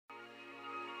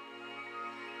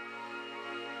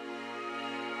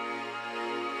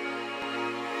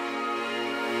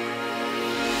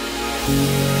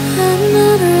I'm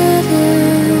not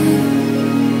ready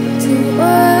to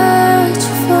watch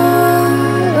you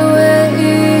fall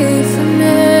away from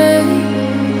me.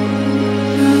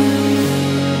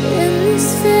 In this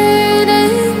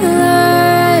fading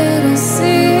light, I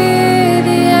see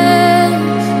the end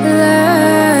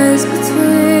lies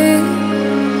between.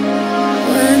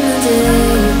 When the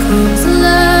day comes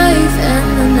alive and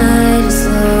the night is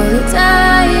slowly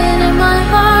dying in my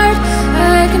heart,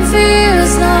 I can feel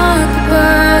it's not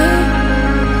goodbye.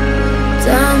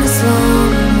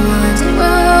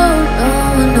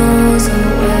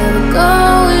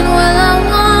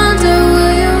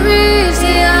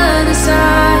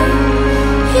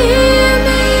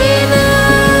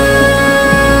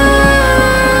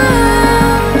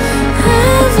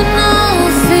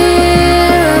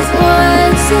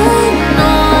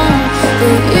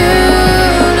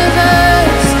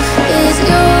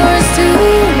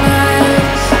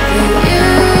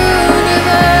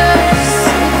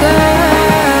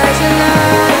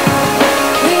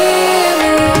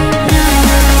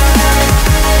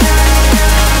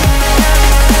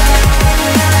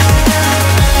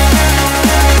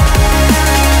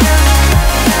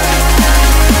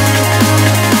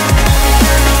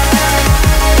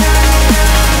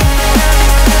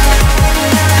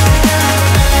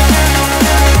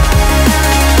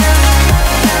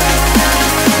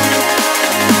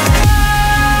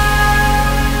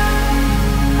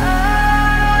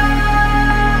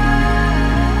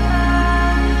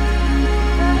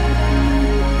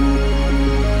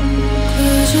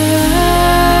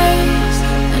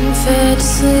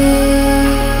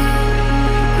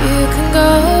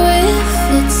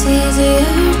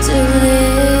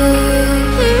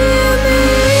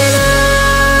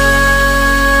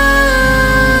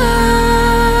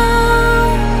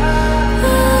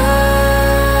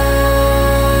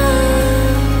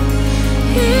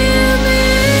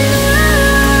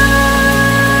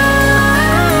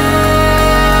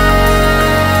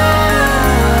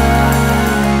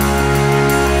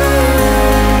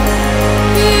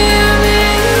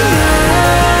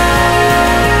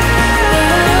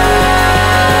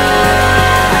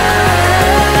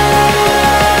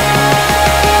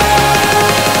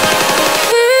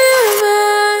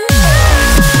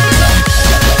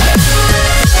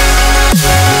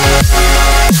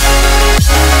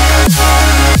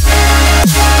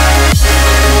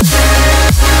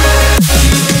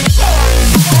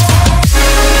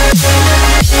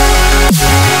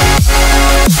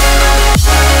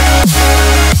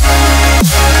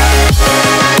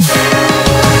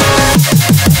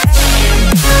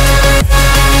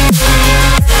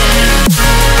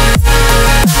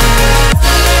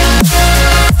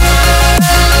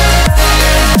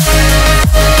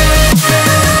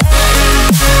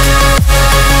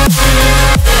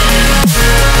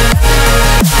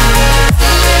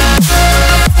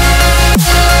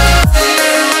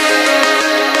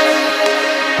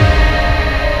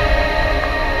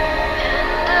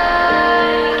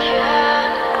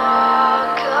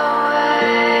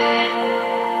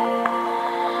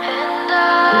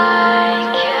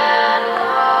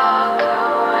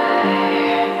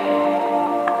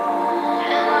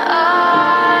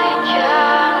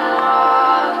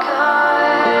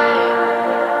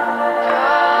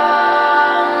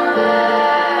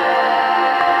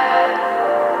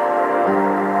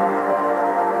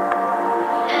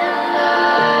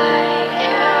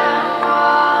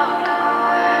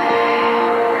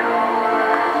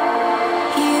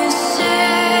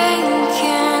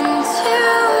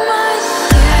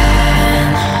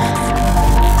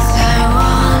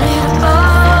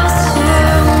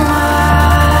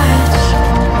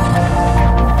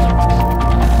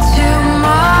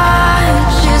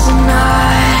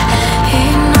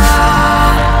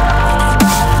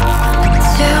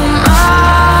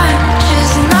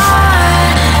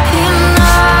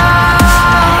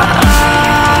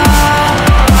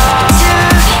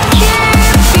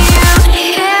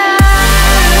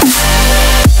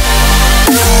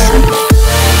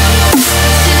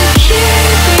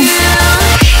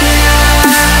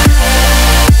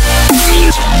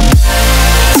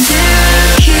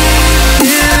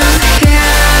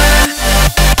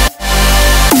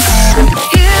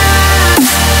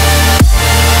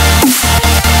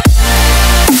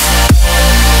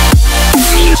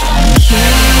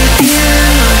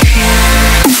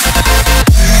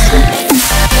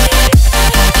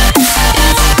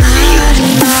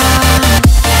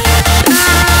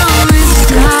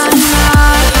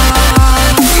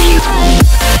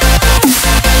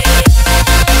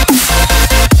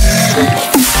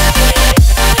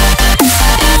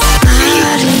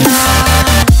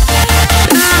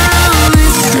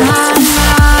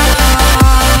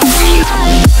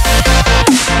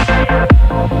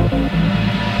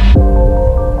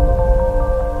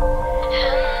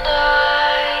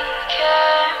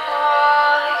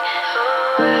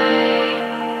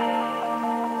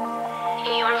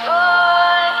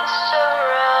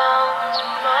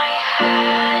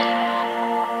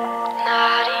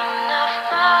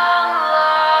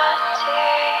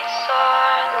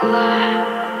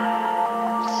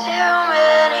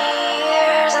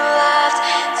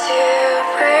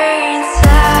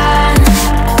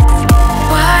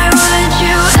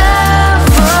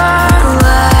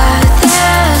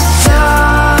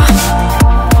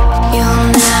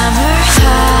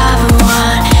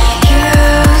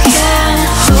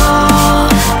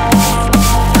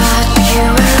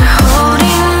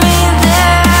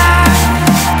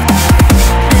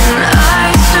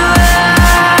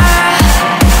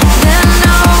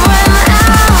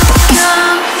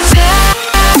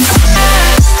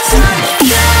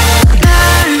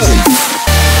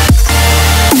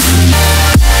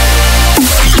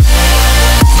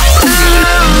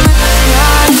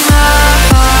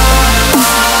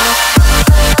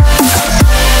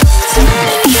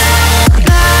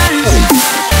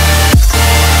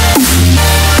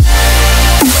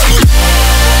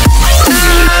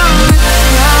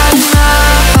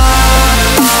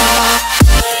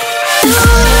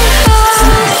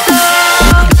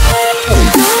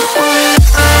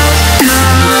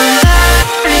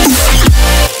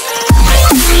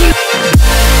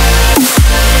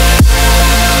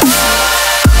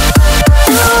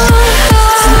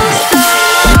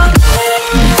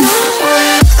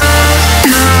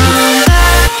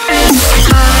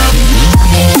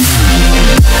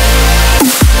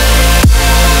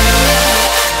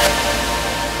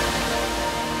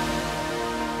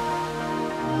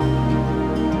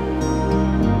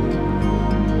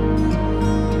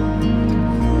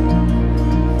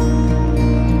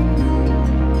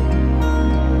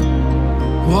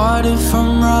 What if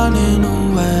I'm running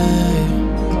away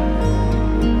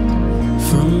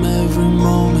from every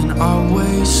moment I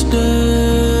wasted,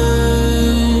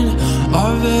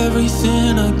 of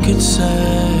everything I could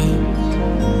say?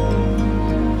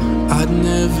 I'd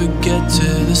never get to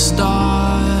the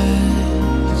start.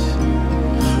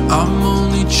 I'm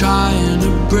only trying to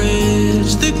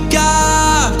bridge the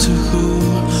gap to who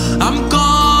I'm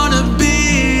gonna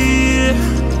be.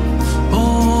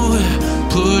 Oh,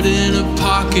 put in a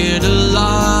pocket a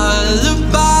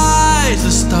lullabies.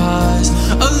 The stars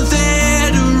are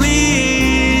there to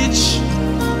reach.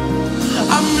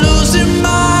 I'm losing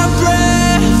my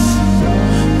breath,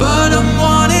 but I'm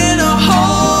wanting to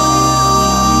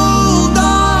hold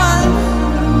on.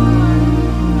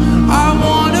 I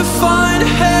wanna find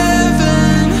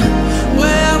heaven,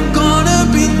 where I'm gonna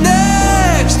be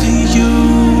next to you.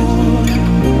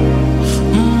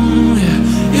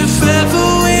 Yeah. If ever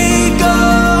we go,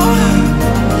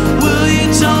 will you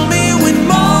tell me when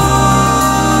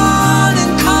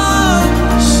morning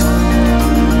comes?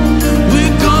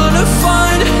 We're gonna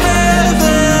find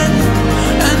heaven,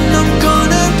 and I'm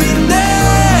gonna be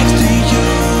next to you.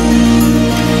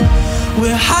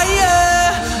 We're higher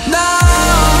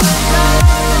now.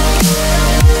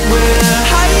 We're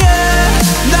higher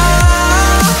now.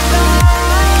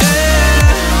 Yeah.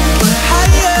 We're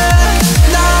higher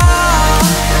now.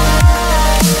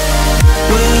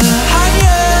 We're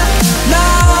higher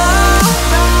now.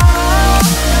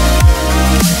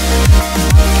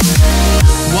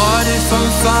 What if I'm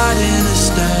fighting to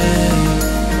stay?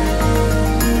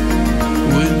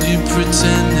 Would you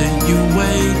pretend that you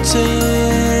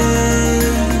waited?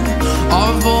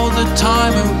 Of all the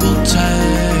time it will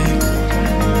take,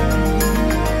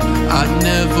 I'd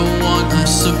never want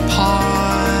us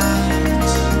apart.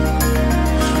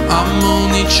 I'm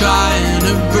only trying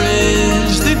to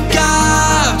bridge the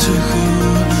gap to who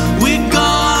we're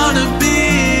gonna be.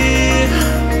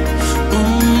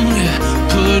 Yeah.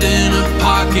 Put in a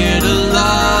pocket a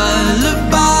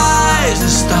lullabies. The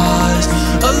stars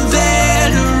are there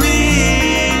to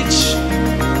reach.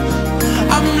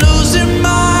 I'm losing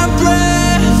my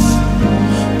breath,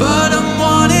 but I'm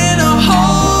wanting to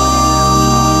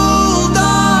hold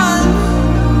on.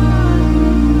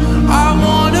 I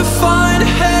wanna find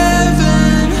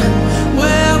heaven,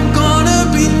 where I'm gonna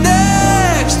be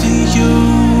next to you.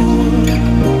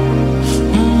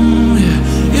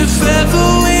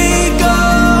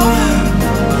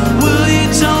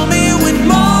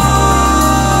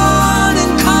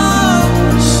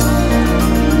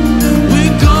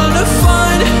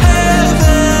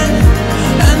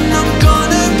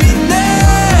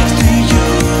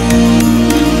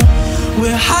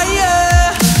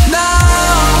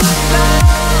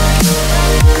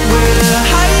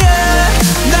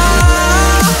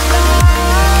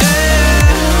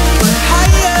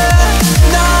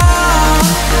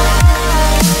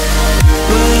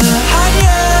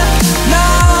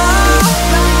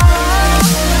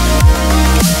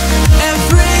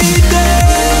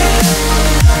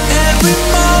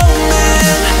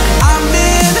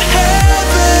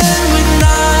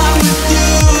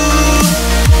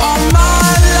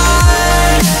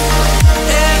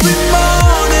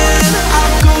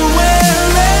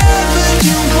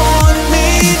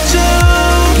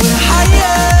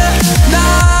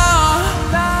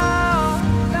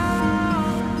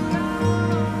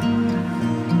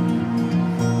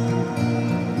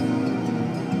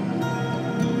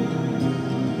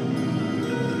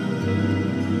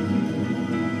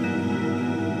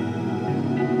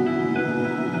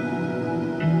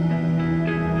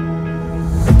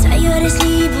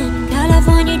 sleeping,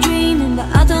 California dreaming, but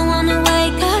I don't wanna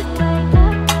wake up.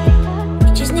 I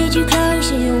just need you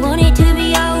close, you want it to be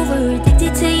over,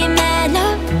 addicted to your mad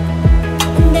love.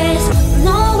 And there's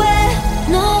nowhere,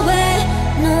 nowhere,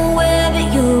 nowhere but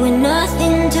you and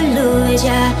nothing to lose,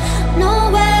 yeah.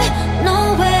 Nowhere,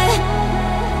 nowhere.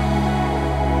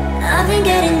 I've been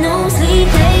getting no sleep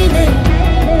lately,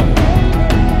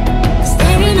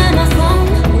 staring at my phone,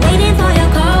 waiting for your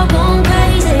call, going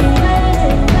crazy.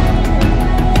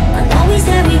 I know we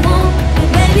said we won't, but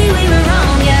baby we were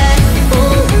wrong, yeah.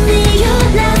 Only your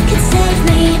love could save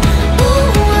me. Ooh,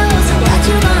 so what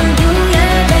you gonna do,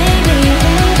 yeah, baby?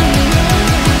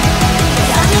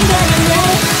 I've been getting no,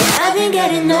 I've been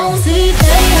getting no sleep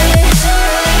lately.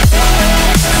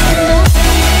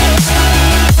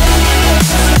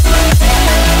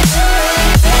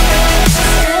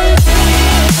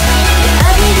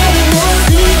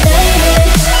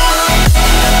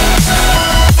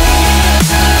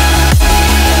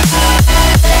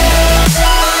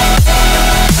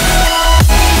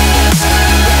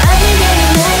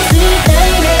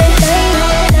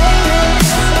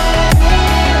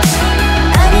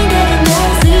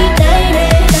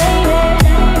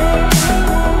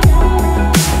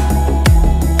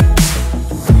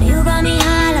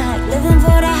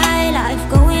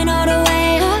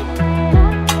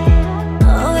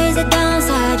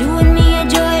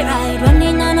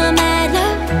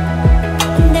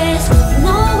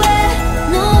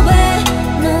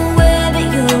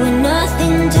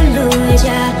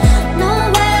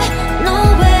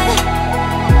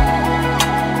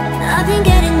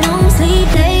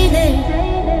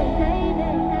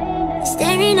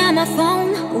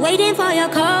 Waiting for your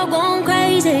call, going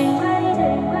crazy.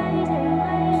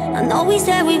 I know we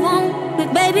said we won't,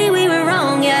 but baby we were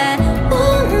wrong, yeah.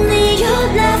 Only your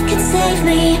love could save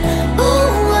me.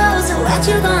 Ooh, so what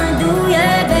you gonna do,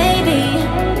 yeah, baby?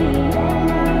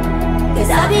 'Cause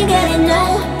I've been getting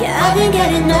no, yeah, I've been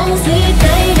getting no sleep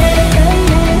lately.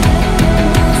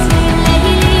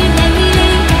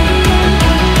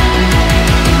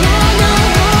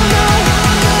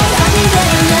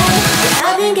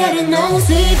 Getting no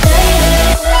sleep,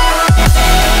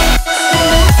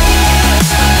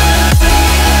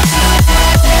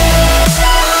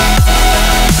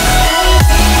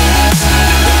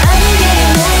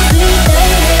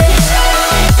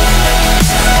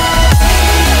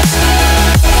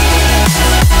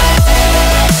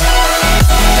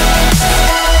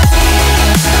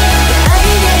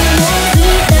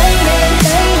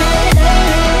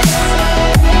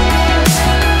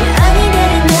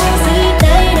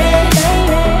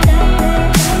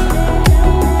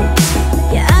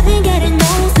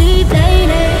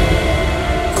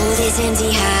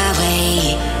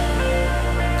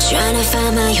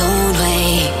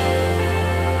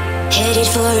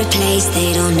 for a place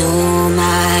they don't know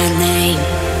my name.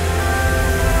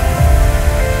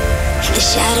 The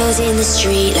shadows in the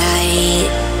streetlight,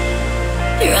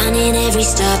 running every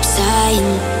stop sign,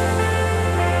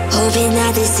 hoping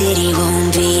that the city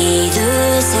won't be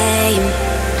the same.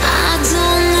 I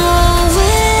don't know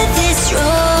where this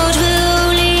road will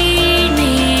lead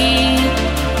me,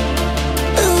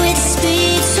 with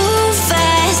speed so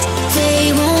fast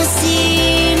they won't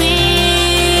see me.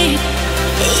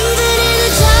 Even in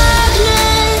the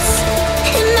darkness,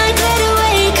 in my glitter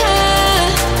wake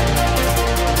up,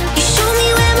 you show me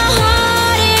where my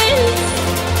heart is,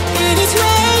 and it's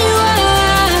where you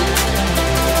are.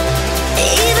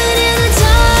 Even in the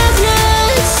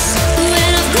darkness,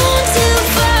 when I've gone too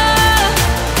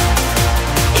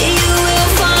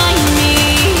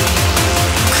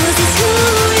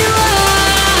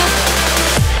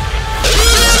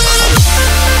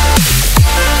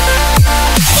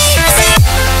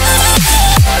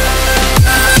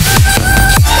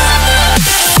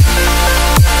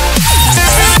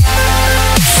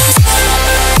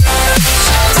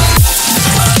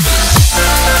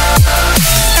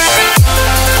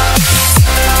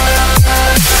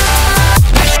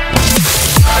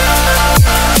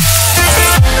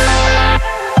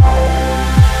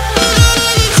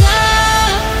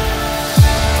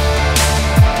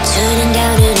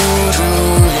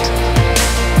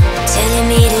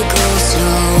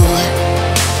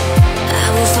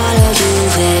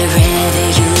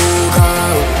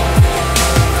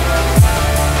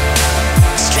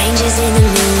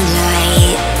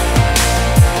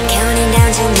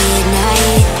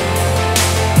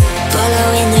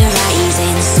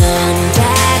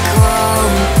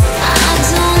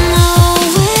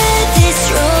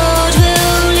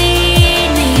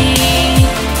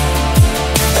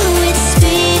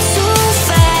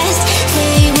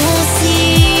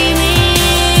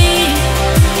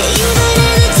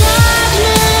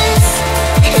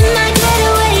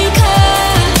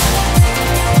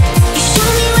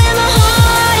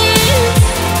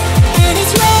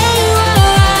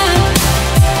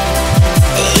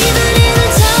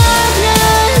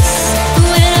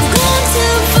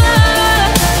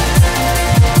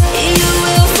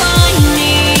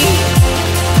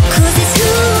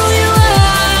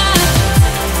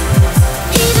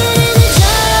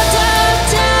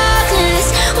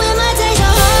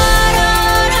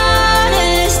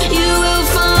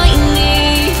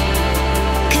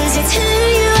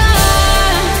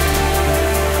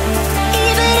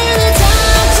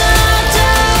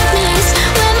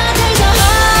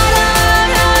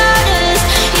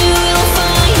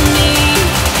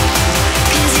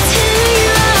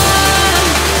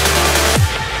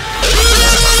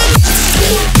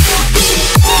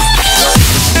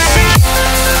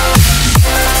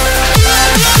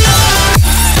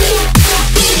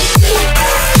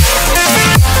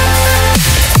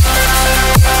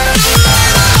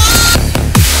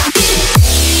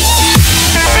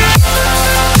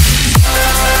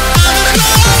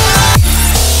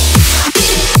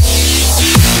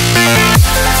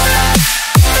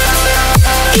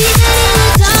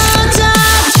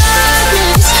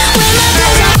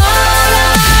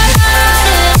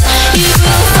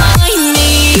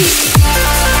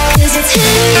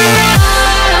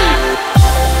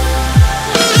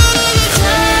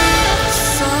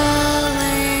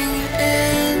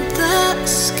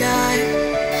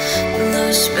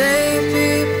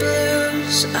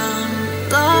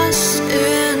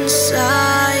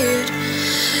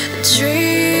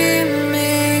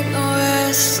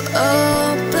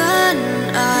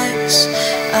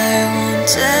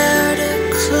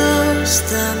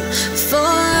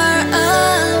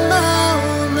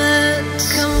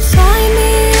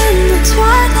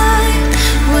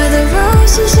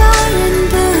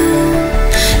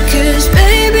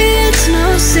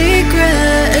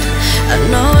I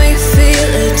know you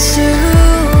feel it too.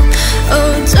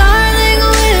 Oh darling,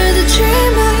 we're the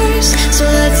dreamers, so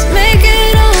let's make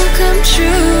it all come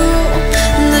true.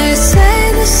 They say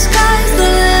the sky's the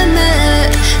limit,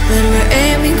 then we're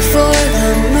aiming for the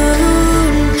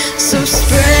moon. So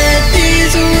spread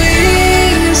these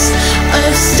wings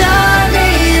of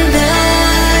starry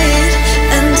light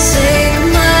and take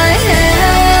my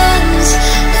hands,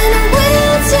 and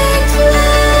we'll take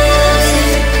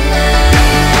flight.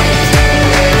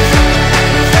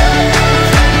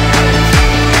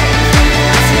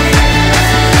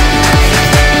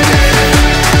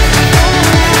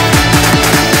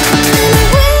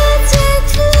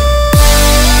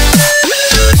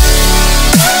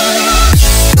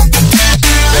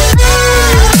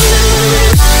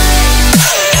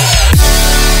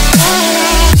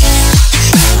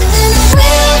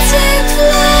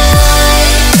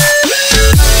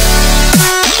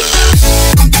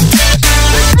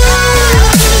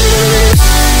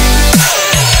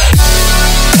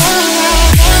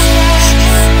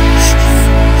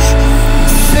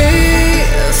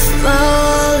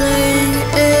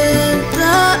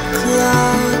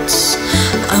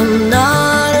 I'm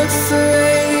not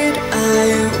afraid, I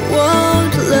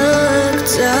won't look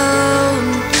down.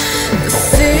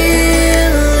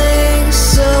 Feeling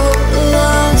so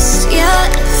lost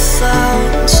yet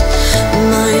found.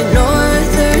 My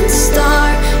northern star,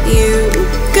 you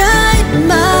guide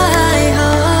my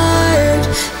heart.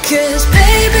 'Cause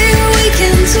baby, we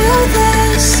can do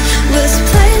this. This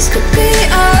place could be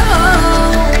our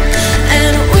home,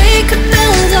 and we could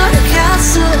build our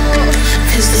castle.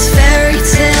 'Cause this fairy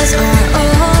tales are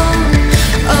own.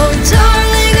 Oh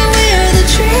darling, we're the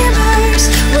dreamers,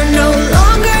 we're no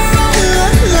longer all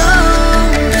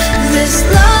alone. This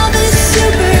love is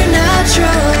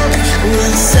supernatural,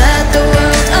 we'll set the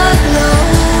world aglow.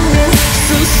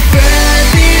 So spread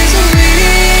these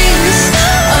wings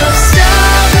of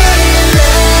starry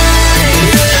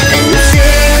light and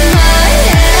take my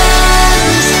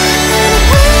hands, and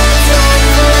we'll take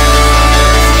flight.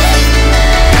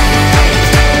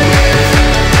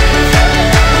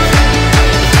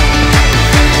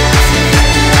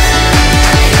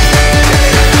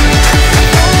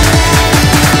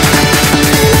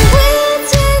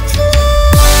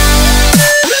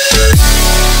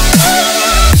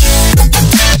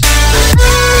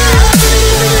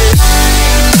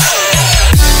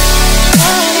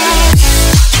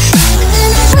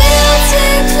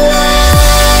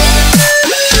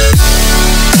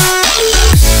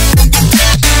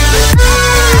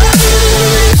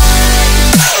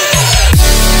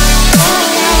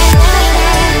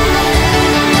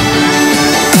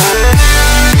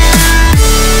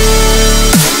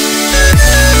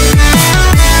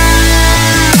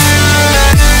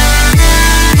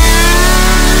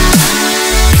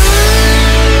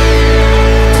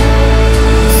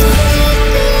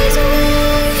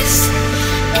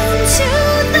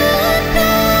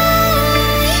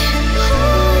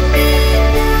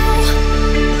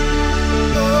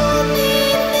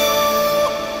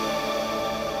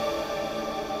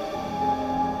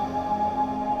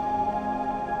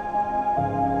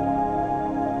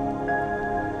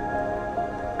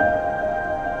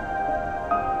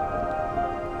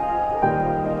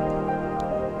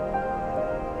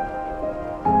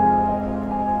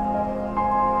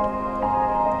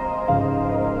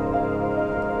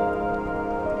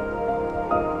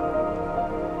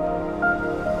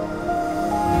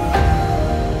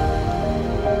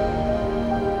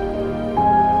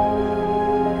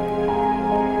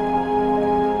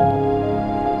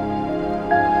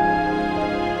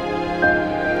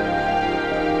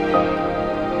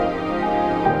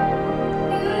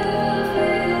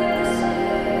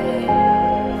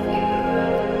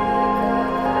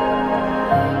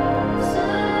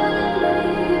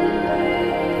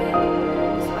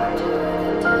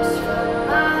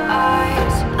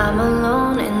 I'm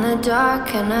alone in the dark,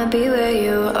 can I be where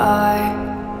you are?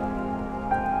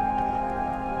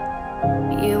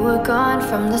 You were gone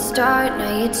from the start,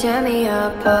 now you tear me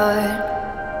apart.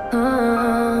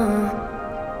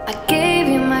 I gave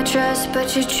you my trust,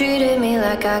 but you treated me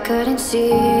like I couldn't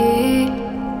see.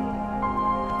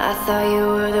 I thought you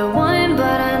were the one,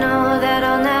 but I know that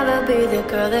I'll never be the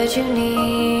girl that you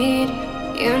need.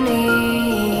 You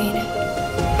need.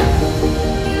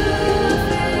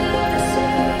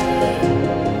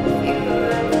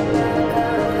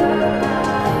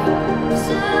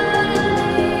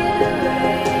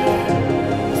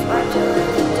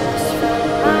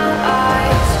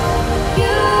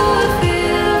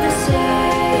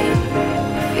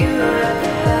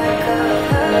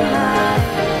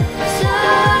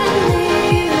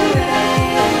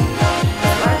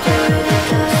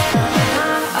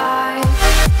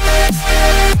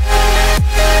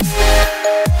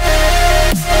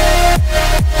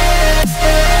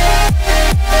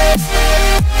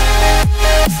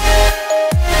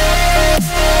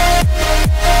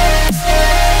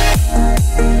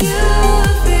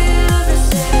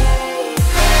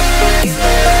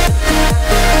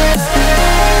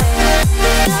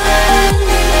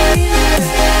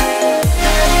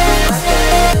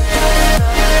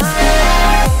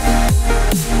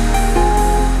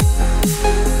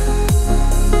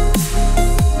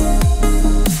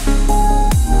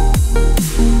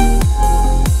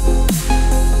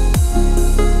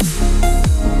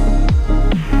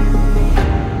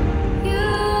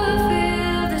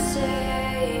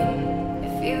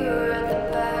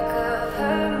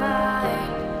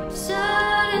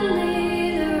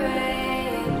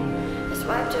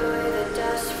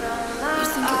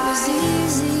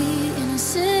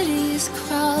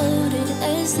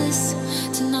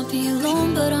 be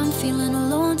alone, but I'm feeling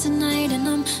alone tonight. And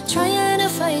I'm trying to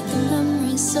fight the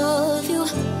memories of you.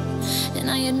 And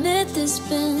I admit there's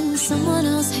been someone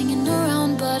else hanging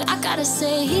around, but I gotta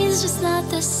say he's just not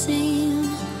the same.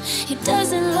 He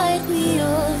doesn't light me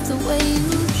up the way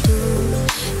you do.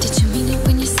 Did you mean it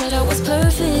when you said I was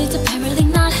perfect? Apparently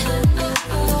not.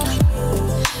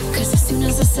 Cause as soon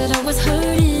as I said I was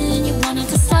hurting, you wanted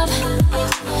to stop.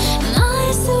 And I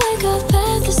used to wake up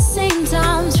at the same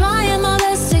time, trying my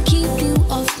best to keep you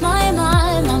off my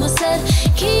mind. Mama said,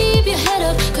 keep your head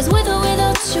up, cause with or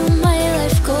without you, my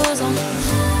life goes on.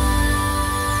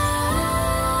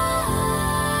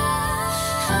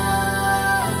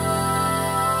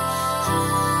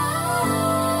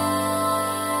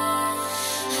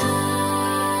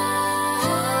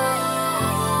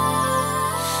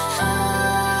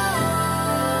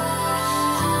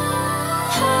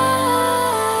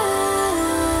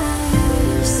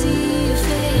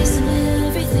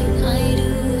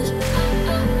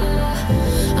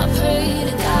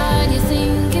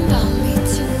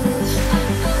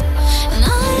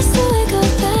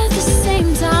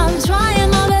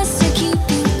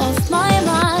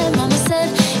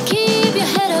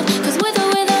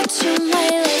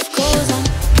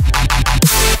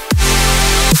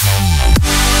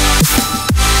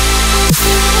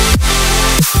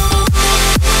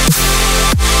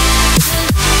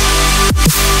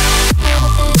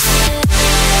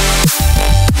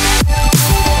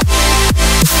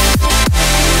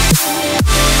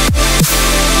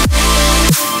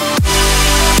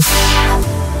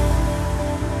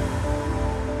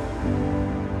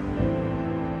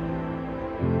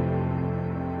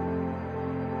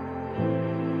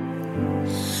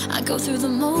 I go through the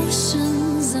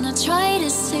motions and I try to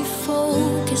stay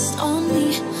focused on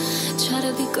me. Try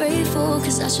to be grateful,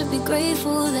 cause I should be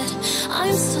grateful that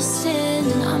I'm still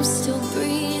standing, I'm still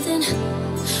breathing.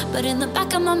 But in the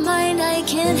back of my mind I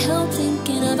can't help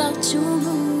thinking about you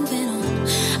moving on.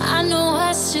 I know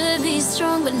I should be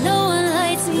strong, but no one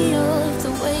lights me up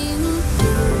the way you do.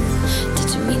 Did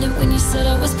you mean it when you said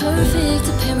I was perfect?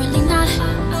 Apparently not.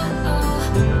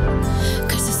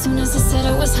 Cause as soon as I said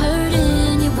I was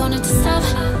hurting, you wanted to stop.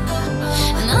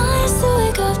 And I used to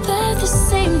wake up at the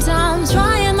same time,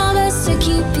 trying my best to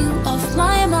keep you off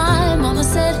my mind. Mama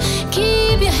said,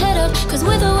 keep your head up, cause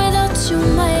with or without you,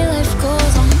 my life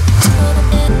goes on.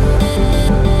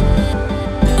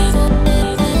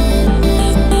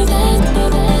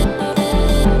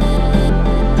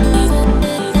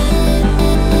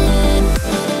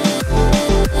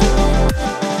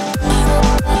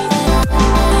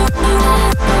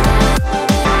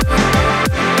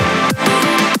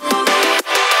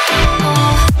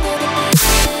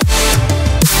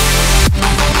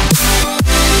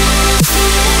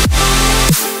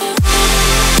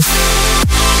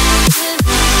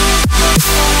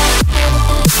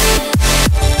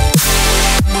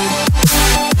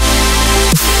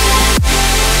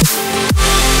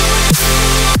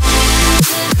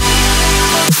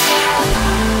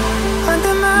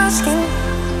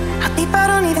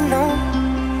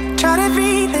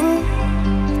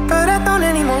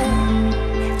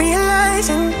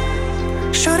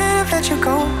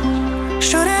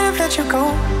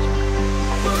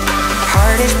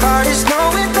 Hardest part is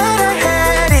knowing that I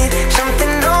had it,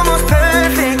 something almost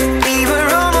perfect. We were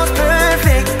almost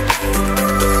perfect.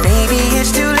 Maybe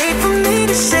it's too late for me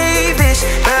to save this,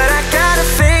 but I gotta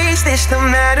face this no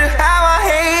matter how I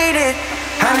hate it.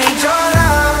 I need your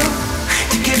love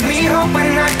to give me hope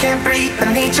when I can't breathe.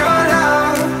 I need your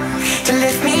love to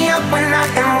lift me up when I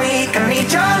am weak. I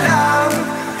need your love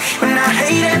when I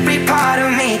hate every part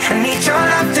of me. I need your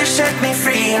love to set me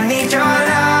free. I need your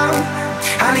love.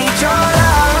 I need your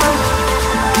love.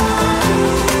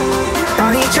 I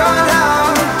need your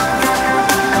love.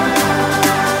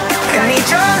 I need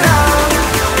your love.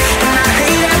 And I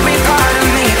hate every part of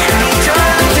me. I need your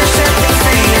love to set me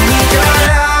free. I need your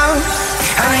love.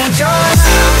 I need your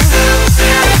love.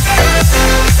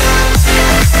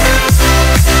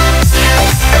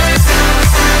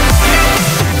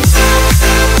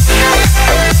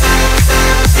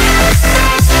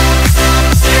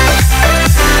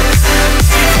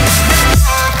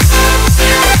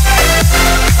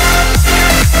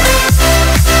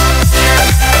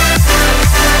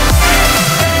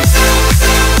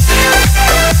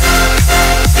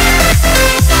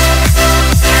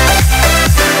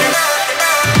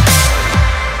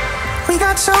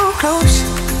 Close,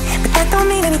 but that don't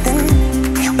mean anything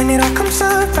when it all comes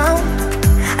around.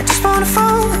 I just wanna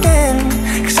fall again,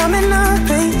 cause I'm in a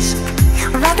place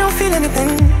where I don't feel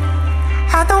anything.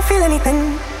 I don't feel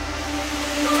anything.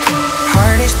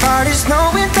 Hardest part is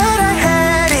knowing that I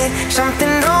had it, something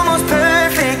almost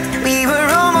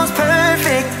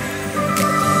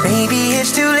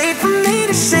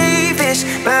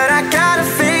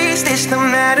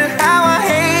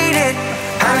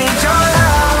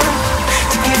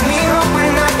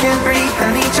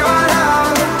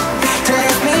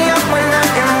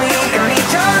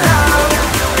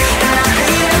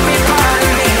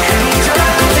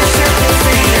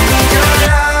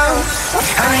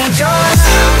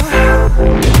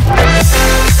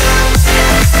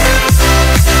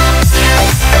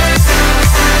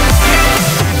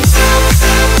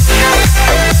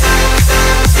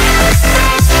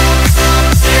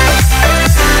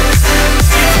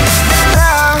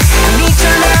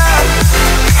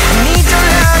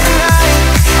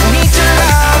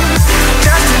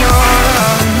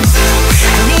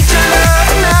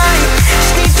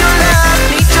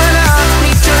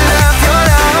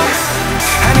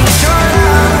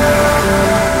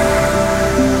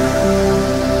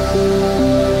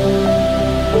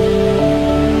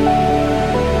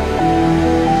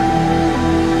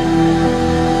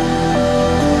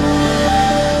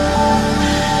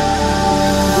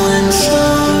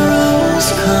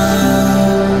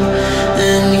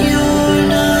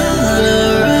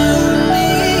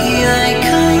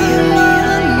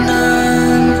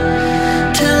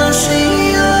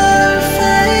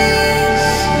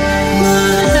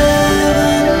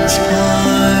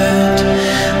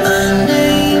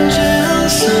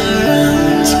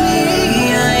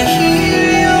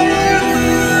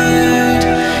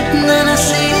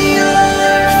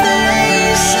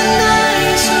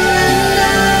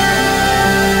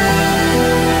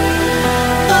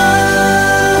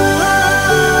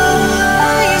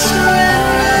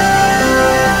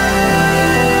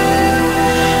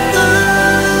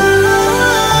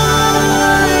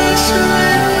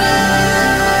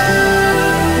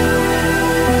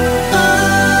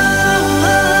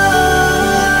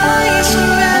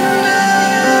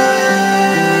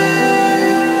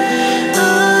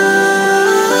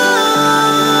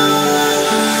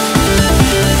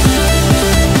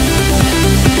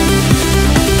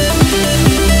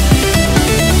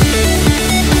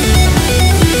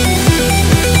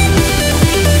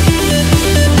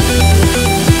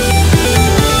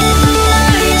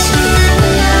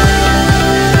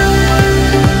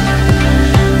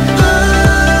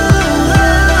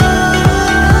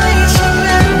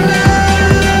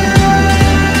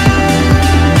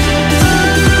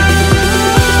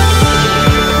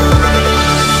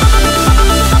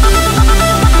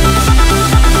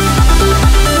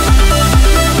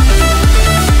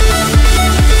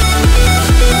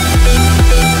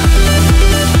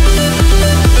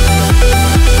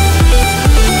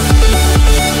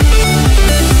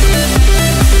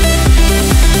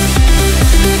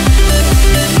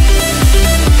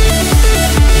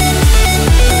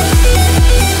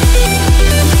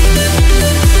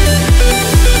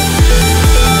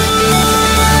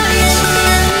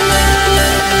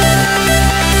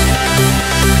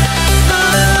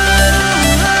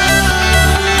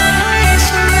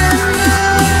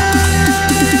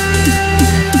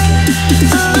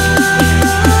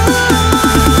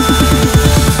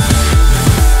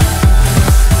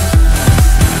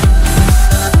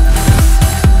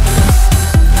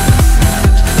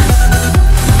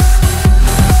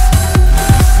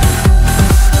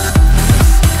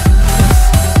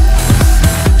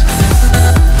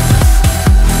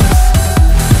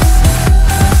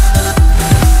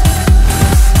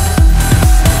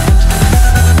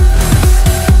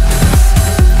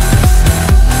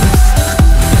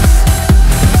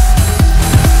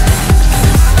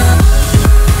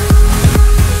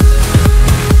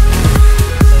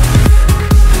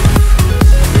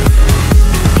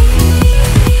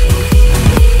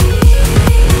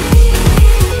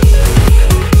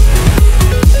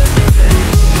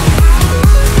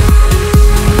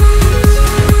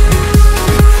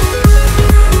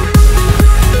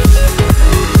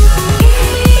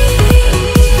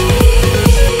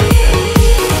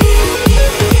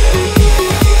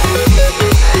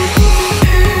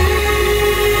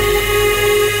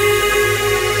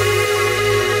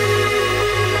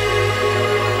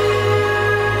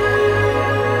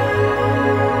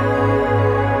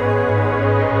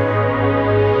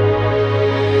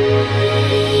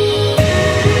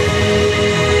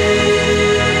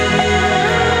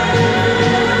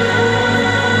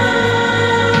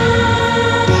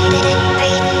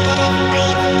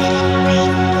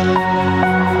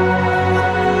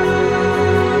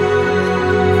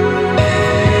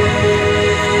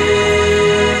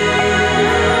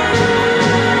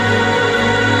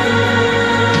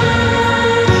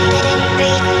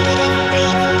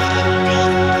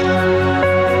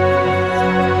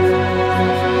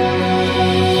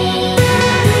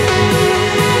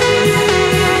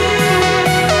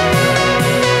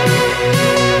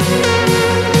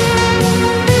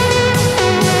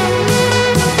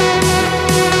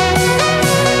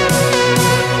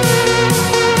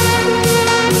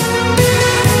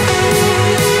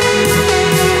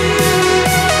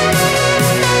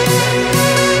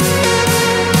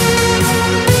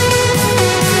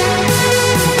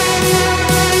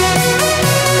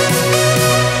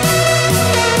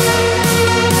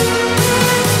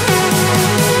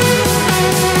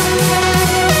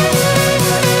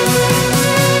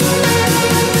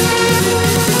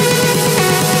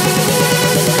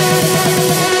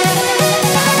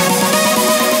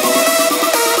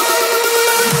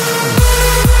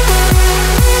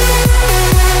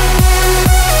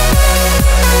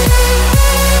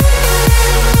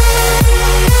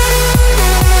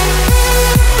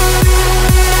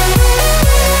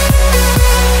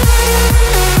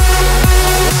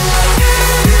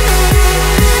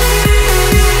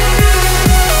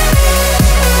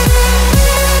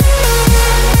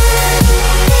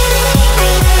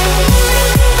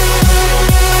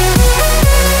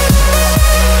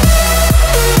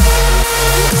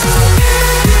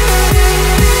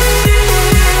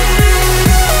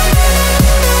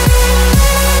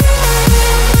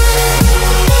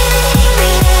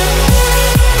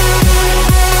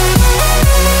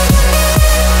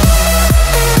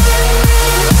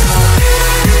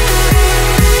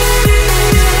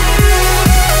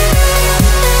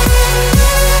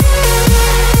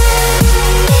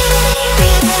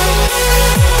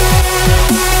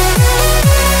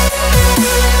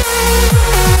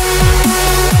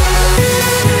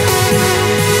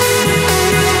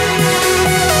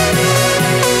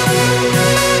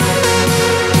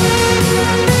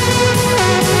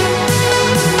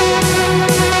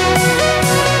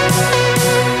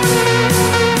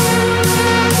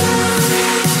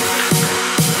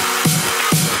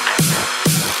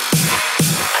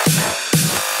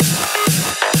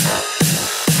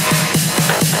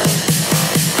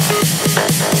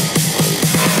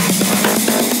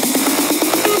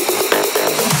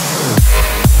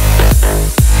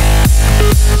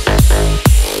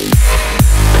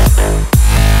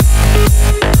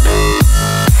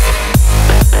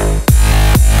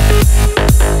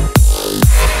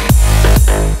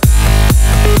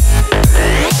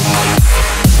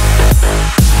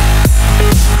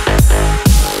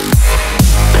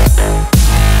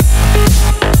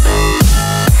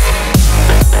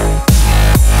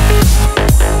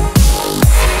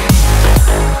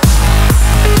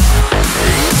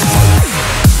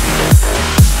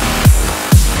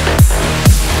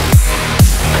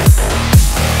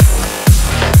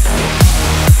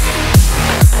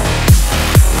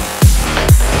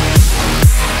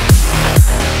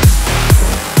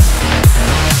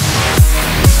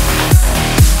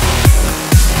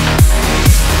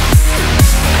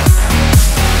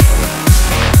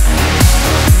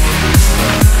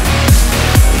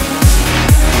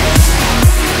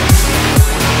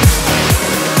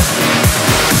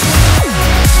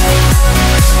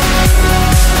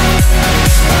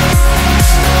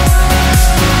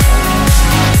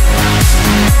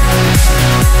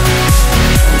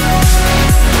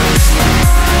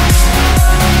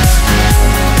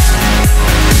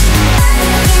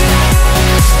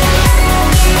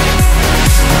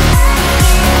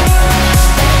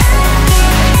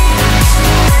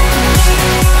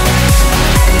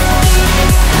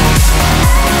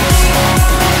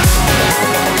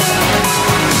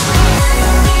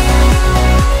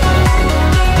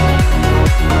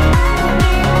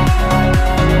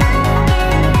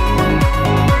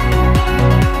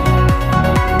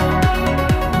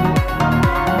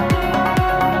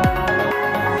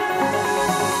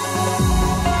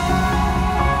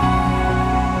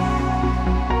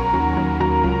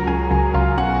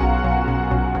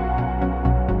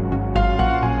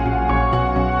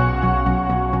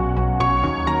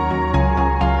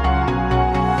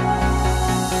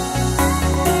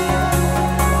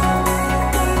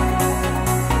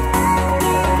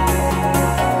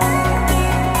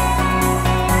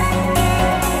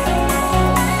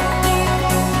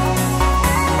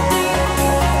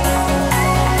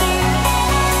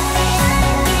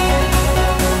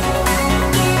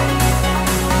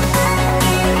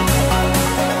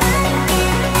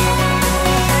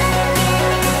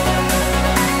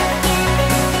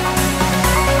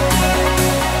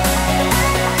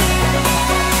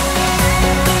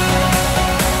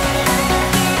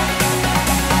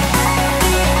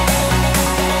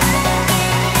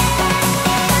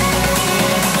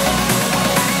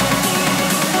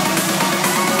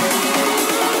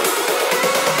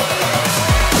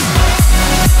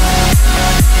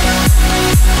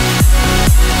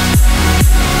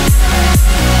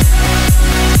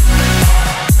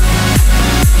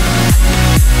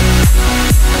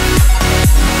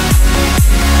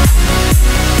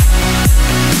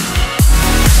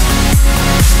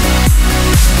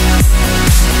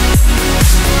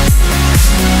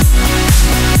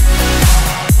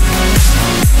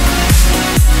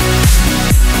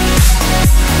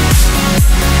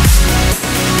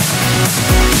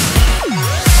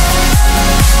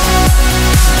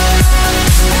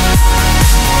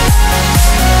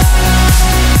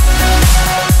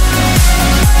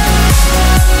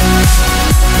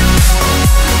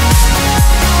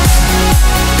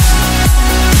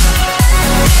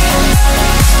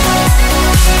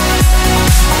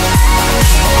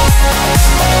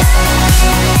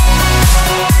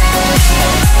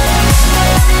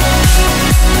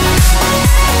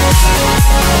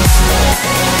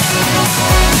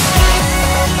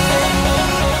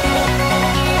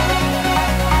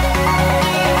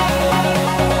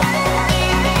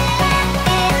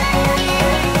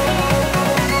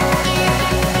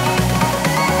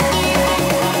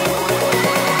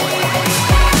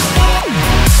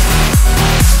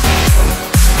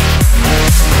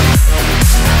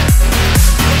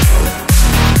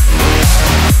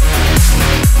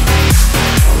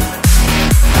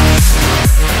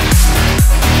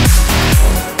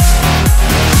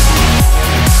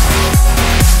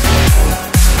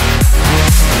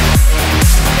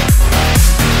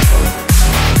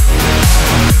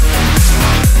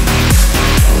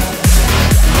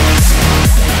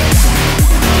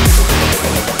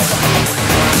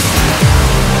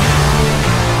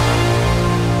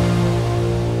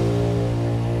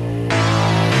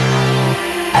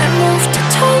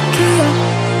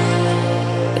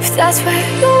that's where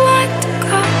you want to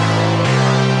go.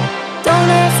 Don't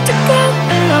have to go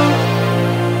alone.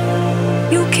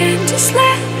 You can just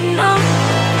let me know.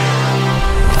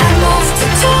 I moved to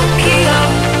Tokyo,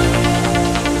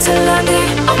 to London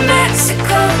or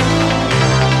Mexico.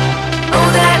 Know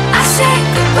that I said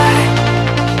goodbye,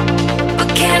 but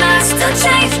can I still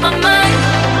change my mind?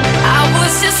 I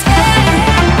was just scared,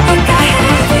 think I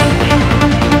had you.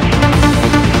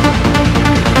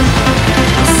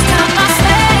 This time I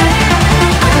said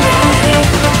I'm ready.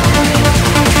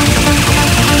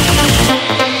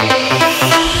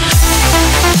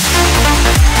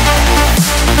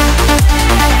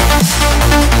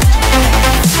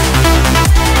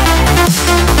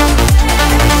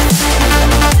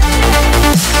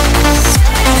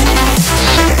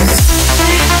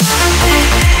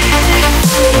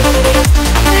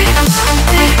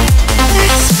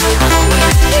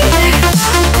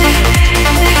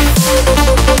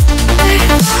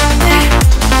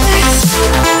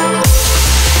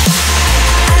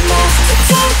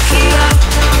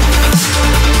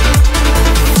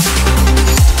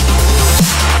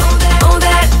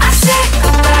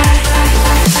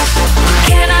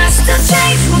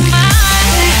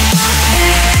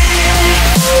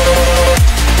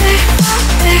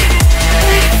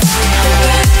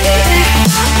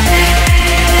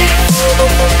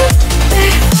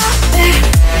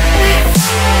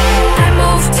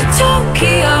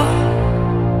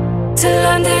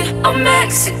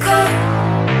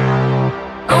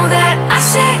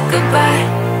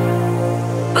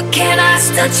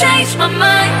 Change my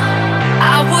mind.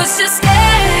 I was just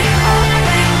scared.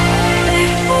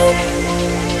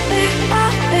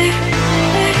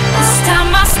 This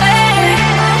time I swear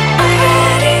I'm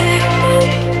ready.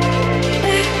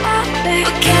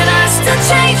 But can I still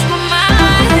change my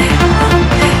mind?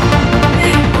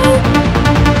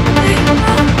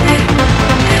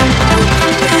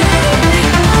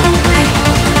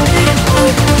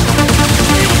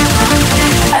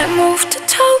 I moved to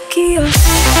Tokyo.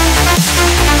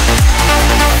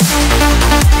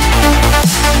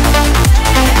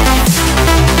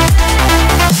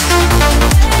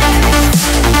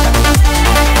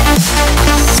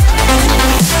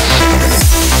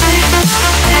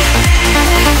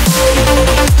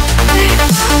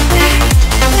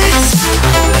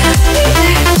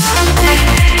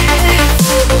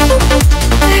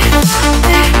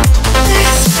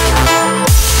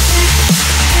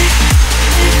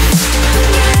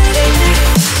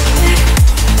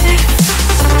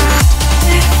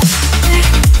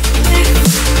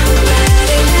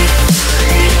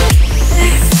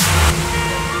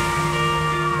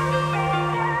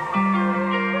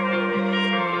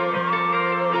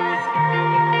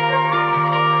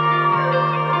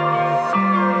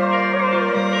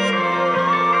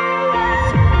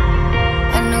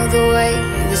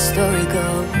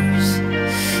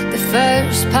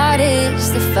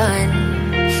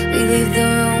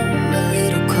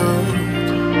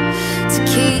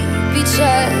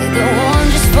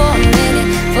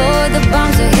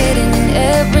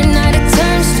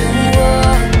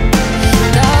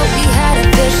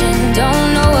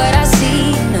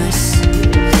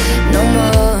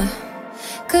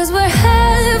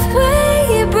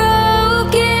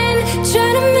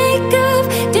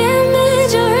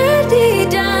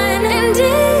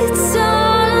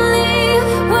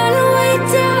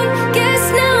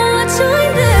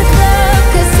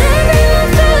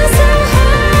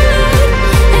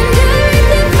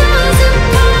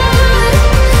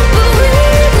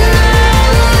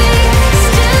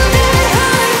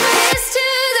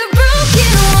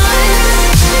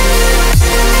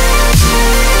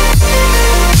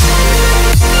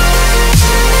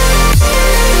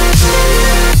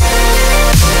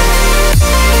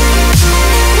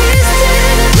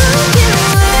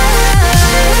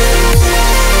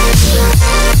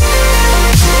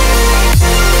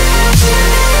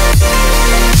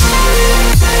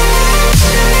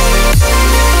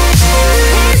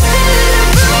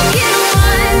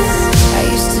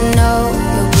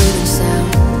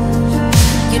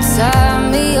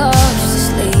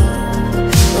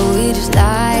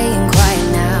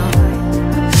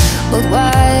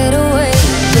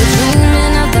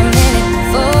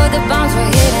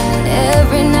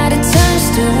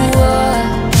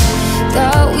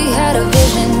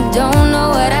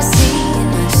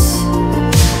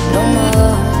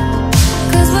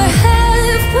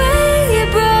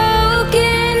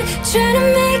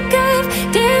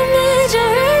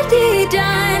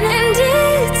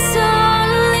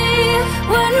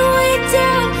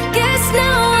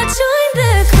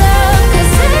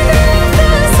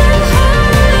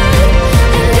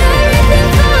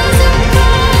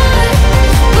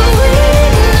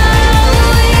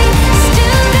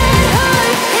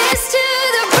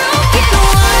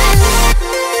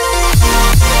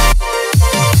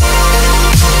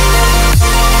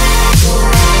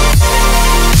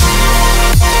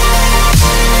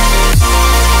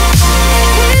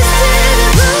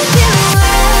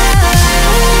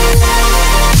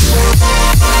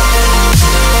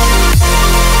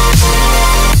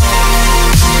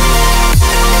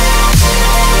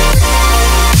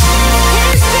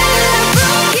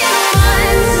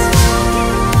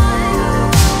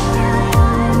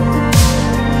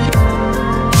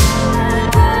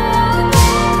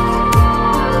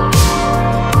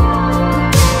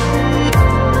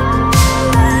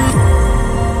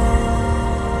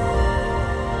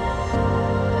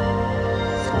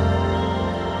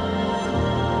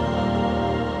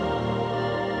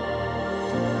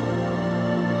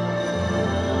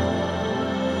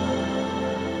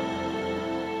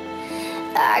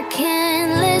 I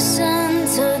can't listen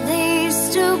to these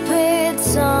stupid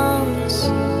songs,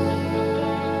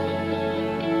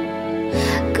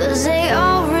 'cause they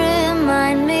all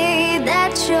remind me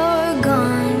that you're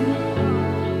gone.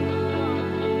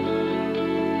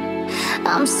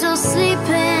 I'm still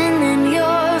sleeping in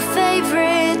your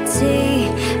favorite tea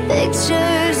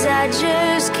pictures I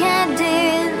just can't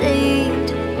delete.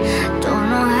 Don't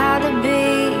know how to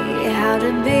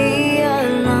be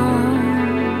alone.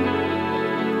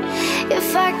 If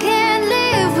I can't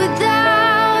live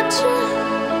without you,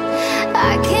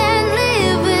 I can't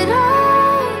live at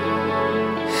all.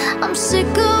 I'm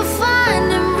sick of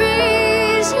finding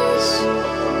reasons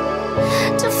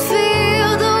to feel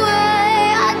the way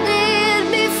I did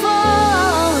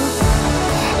before.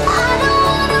 I don't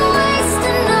wanna waste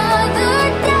another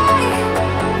day.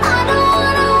 I don't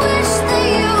wanna wish that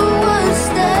you would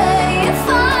stay. If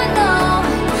I know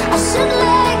I should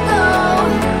let go,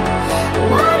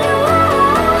 why do I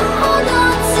hold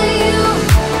on to you?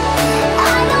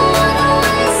 I don't wanna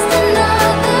waste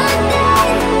another day.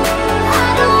 I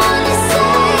don't wanna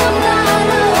say I'm not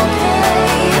okay.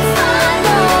 If I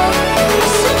know I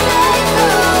should let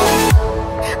go,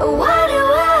 why do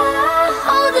I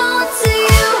hold on to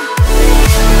you?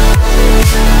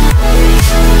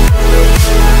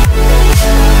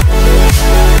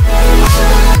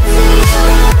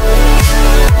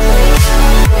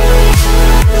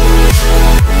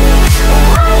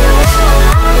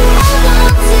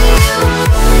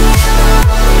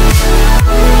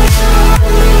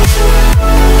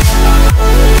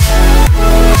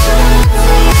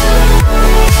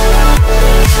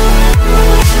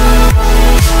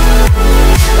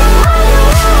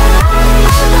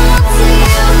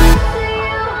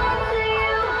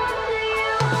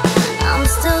 I'm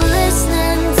still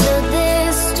listening to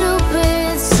this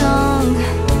stupid song,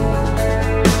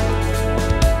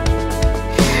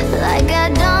 like I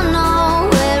don't know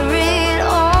where it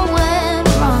all went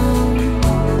wrong.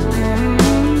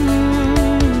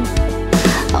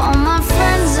 All my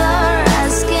friends are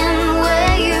asking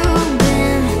where you've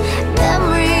been.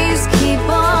 Memories keep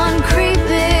on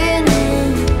creeping in.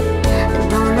 I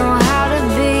don't know how to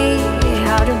be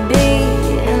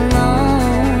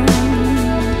alone.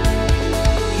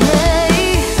 Hey,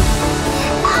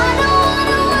 I don't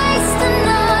wanna waste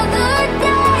another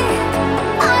day.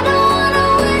 I don't wanna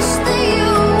wish that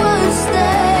you would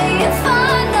stay. If I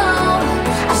know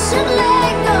I should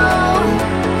let go,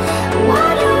 why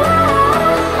do I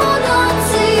hold on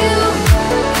to you?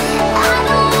 I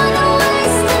don't wanna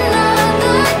waste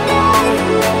another day.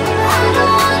 I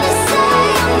don't wanna say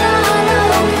I'm not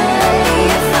okay.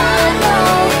 If I know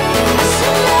I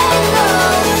should let go,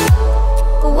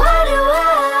 why do I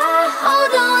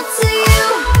hold on to you?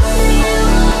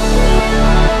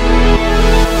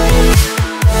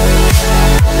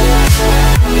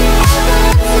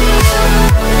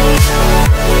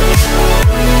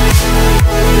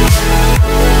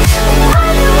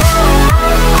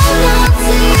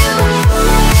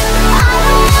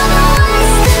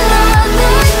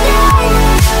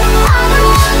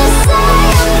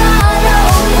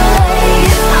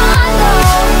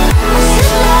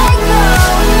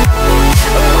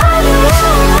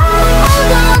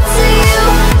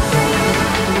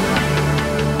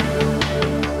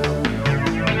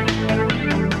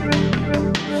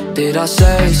 Did I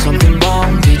say something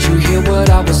wrong? Did you hear what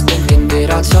I was thinking?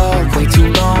 Did I talk way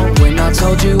too long when I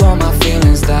told you all my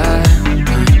feelings that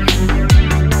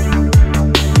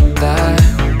night?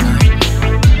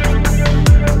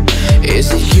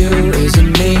 Is it you, is it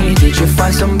me? Did you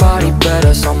find somebody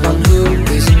better, someone who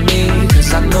isn't me?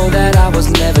 'Cause I know that I was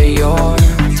never your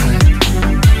type,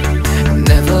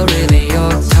 never really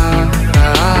your type.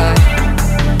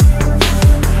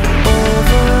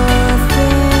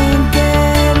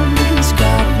 Overthinking's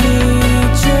got me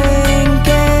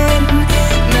drinking,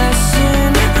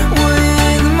 messing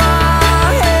with my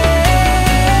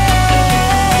head.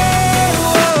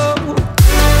 Whoa.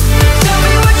 Tell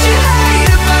me what you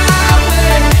hate about me.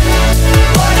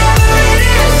 Whatever it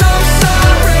is, I'm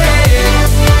sorry.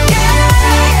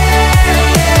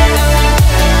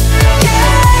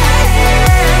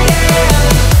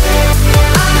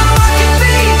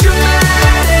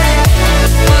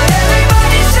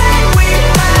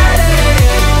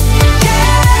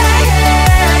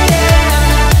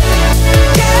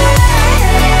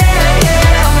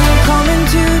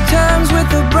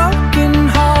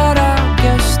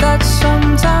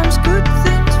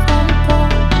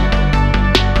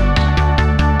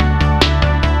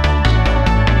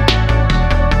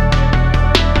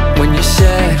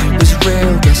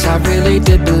 I really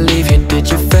did believe you. Did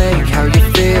you fake how you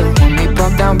feel when we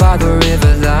broke down by the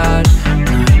river that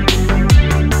night?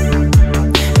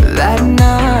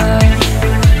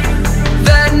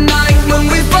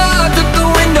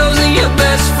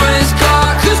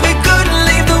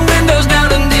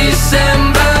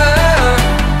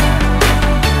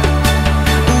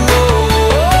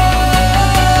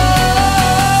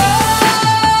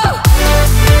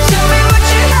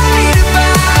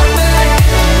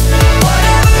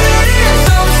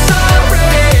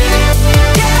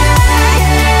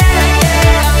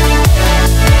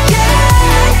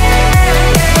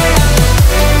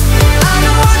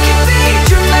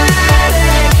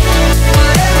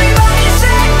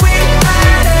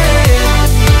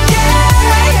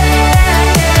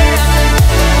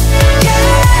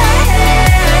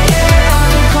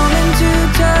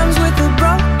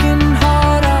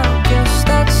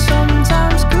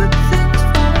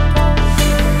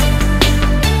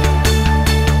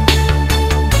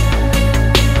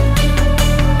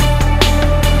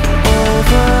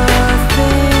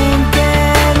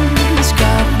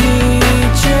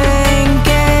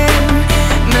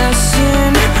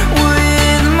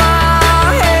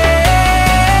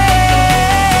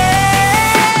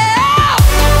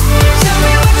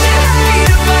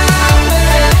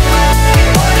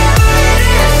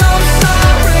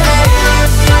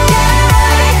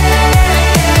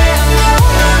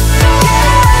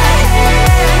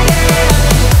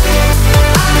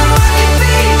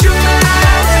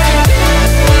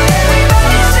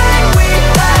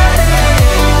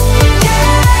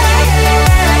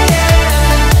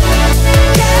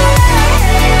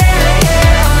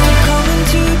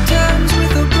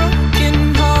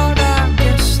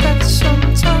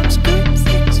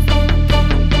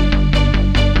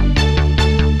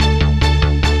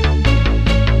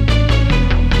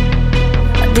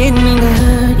 Didn't mean to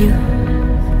hurt you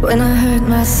when I hurt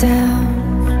myself.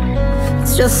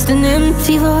 It's just an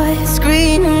empty voice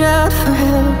screaming out for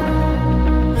help.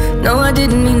 No, I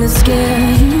didn't mean to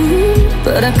scare you,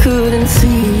 but I couldn't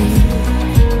see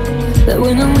that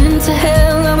when I went to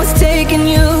hell I was taking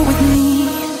you with me.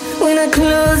 When I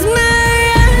close my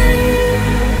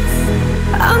eyes,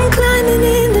 I'm climbing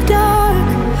in the dark,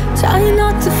 trying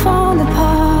not to fall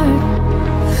apart.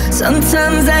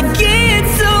 Sometimes I get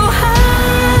so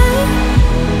high,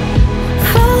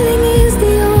 falling is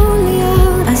the only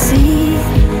out I see,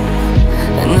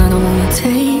 and I don't wanna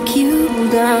take you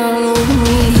down with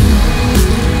me.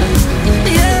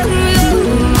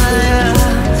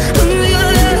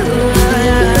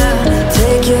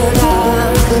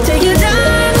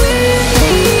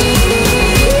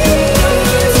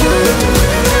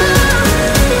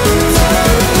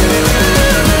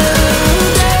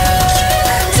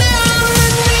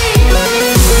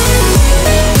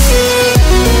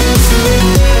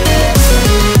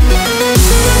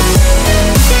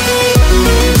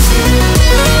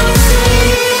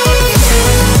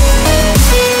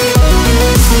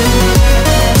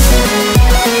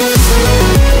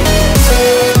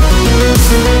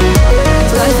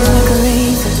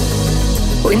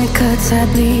 I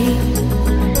bleed,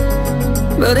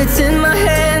 but it's in my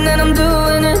hand and I'm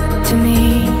doing it to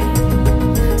me.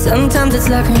 Sometimes it's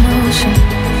like an ocean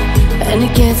and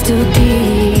it gets too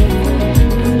deep,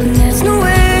 and there's no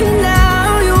way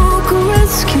now you can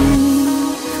rescue me.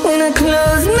 When I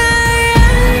close my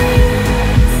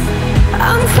eyes,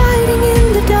 I'm fighting in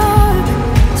the dark,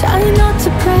 trying not to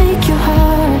break your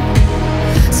heart.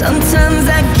 Sometimes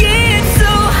I get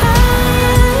so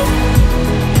high,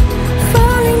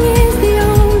 falling is the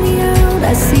only out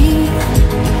I see,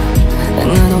 and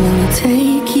I don't wanna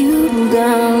take you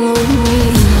down with me.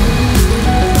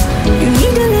 You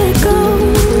need to let go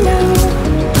now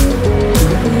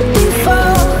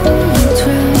before you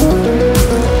drown.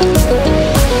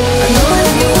 I know that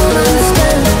you won't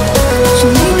understand, but you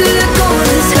need to let go of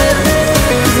this head,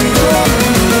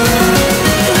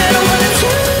 'cause I don't wanna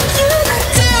take you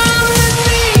down with me.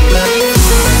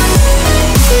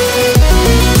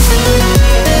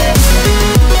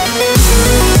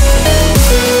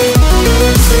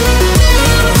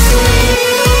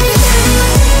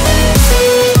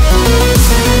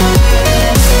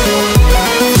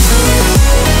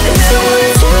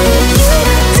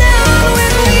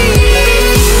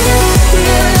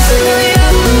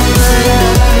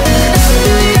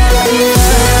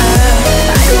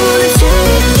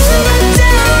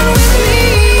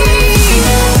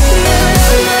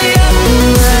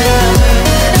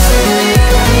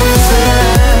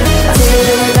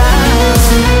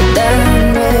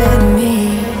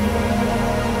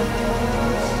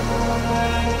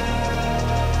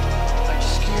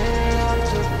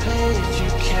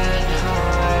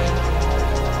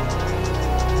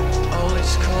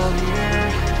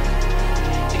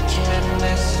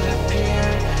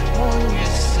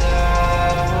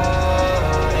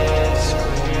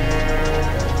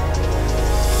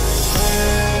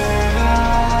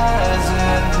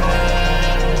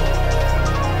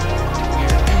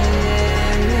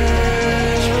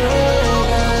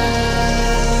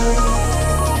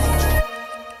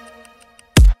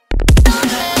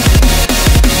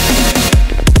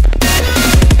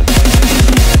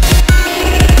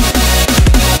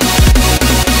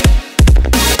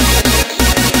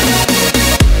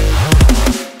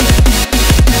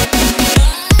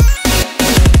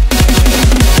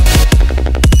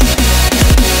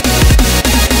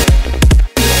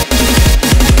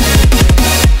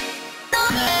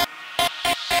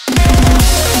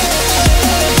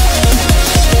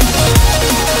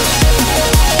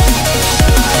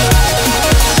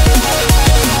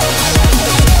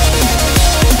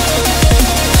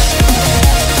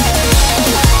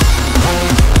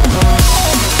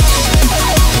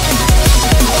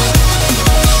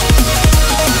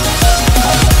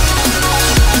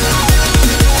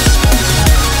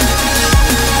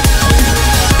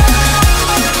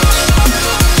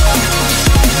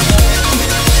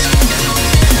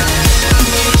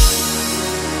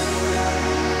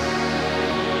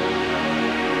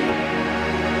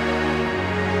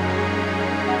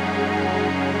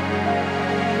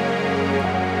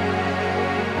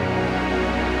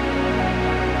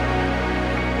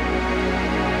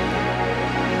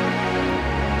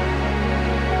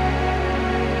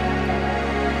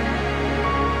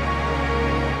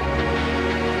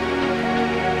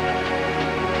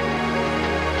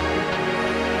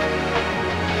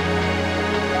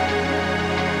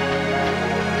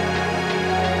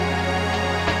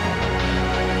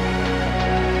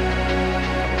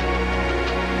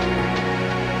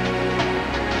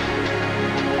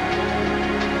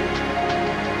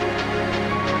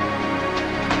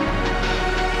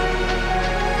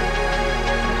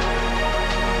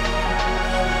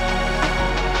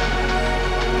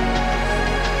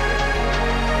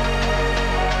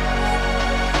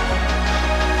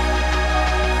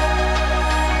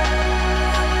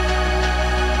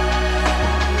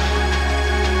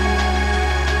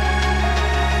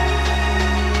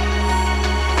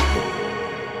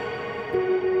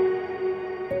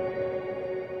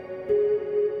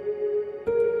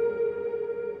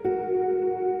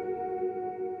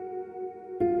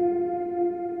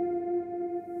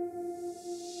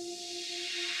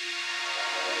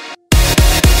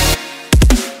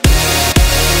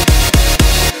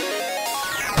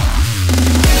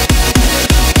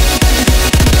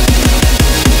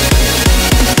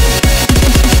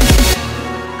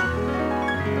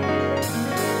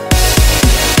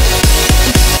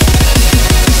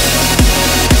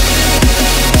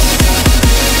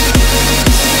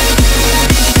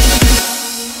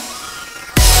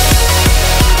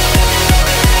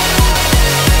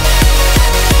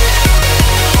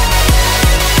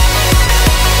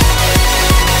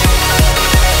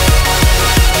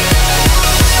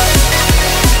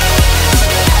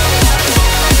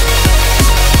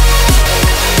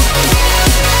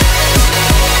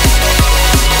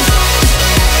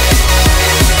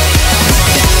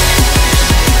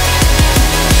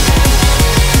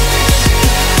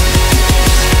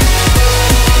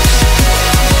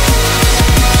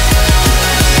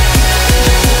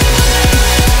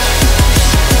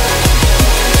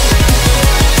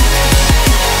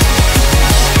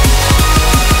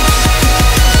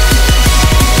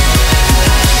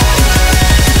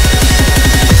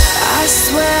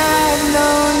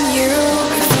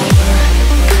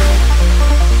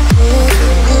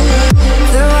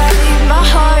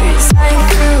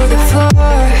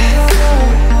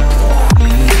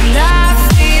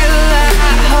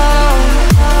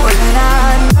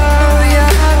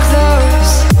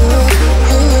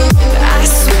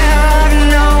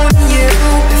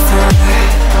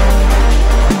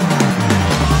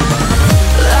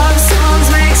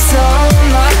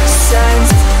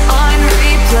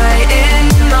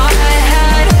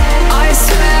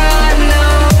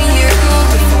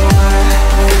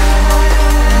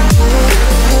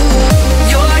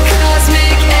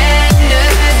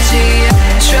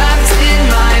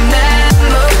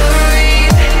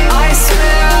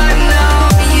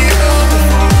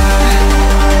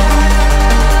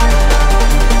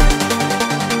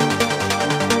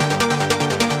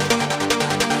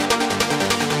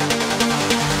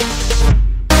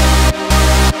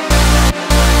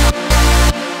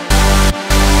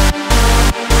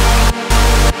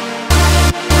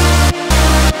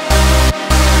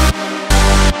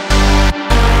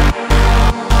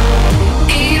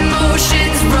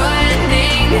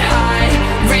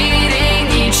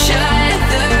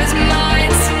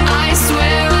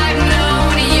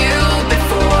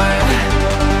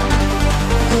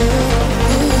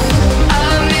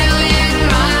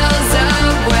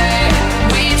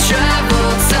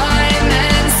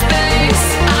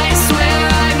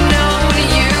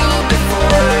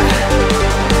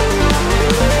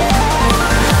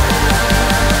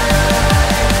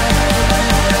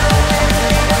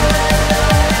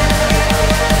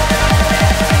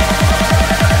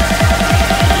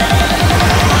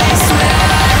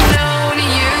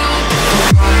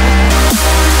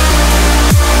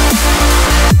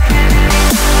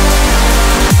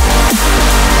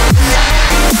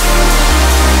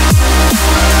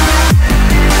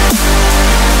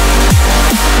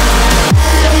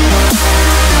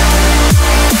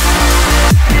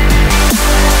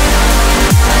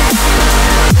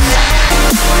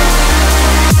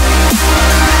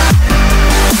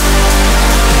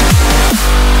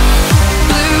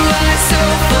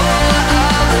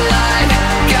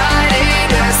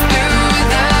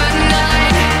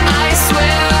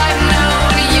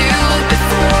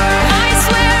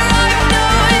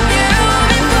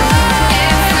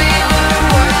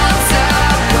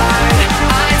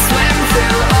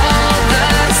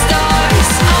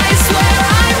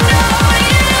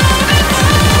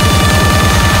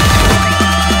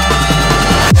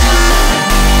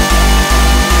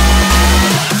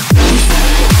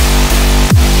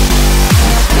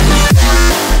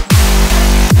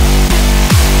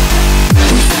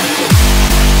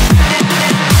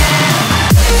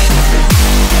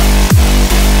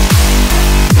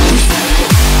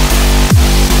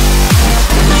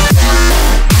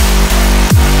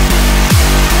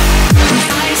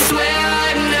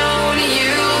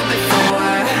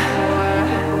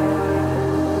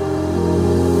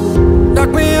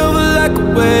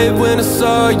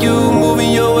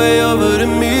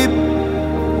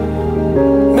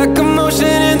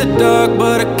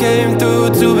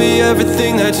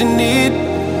 everything that you need.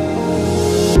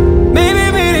 Maybe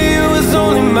meeting you was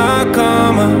only my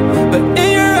karma, but in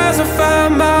your eyes I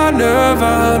found my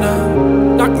nirvana.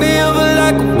 Knocked me over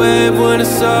like a wave when I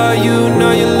saw you.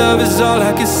 Now your love is all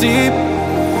I can see.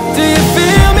 Do you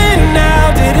feel me now?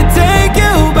 Did it take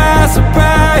you by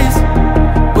surprise?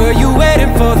 Were you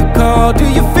waiting for the call? Do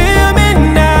you feel me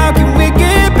now? Can we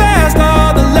get past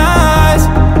all the lies?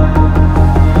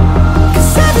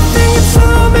 'Cause everything you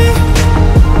told me,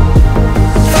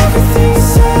 everything you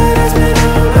said has been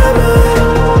on my mind.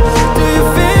 Do you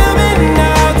feel me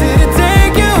now? Did it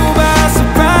take you by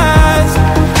surprise?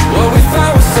 What we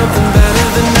found was something better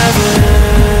than ever.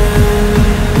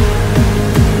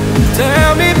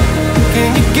 Tell me, can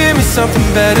you give me something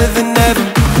better than ever?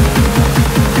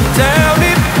 Tell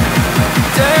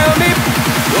me,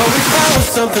 what we found was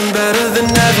something better than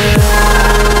ever.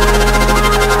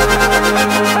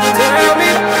 Tell me,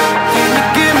 can you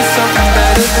give me something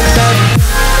better than ever?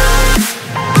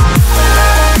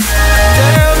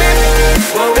 Tell me,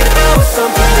 what we found was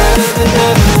something better than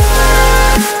ever.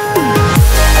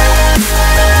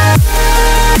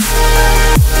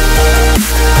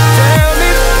 Tell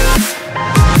me,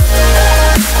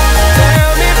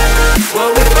 what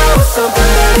we found was something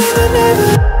better than ever.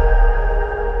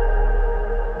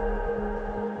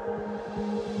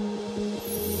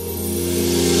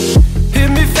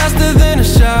 Faster than a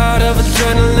shot of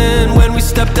adrenaline when we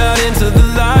stepped out into the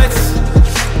lights.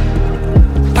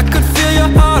 I could feel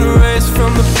your heart race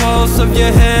from the pulse of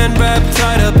your hand wrapped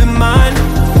tight up in mine.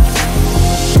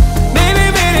 Maybe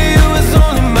you was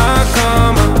only my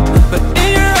karma, but in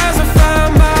your eyes I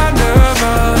found my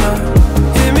nirvana.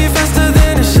 Hit me faster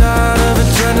than a shot of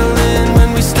adrenaline when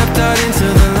we stepped out into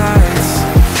the lights.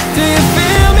 Do you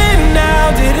feel me now?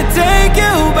 Did it take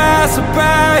you by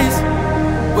surprise?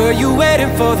 Were you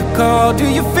waiting for the call? Do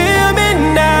you feel me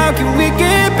now? Can we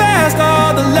get past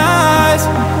all the lies?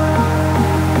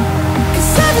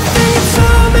 'Cause everything you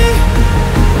told me,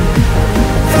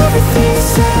 everything you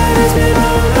said has been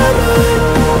on my mind.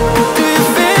 Do you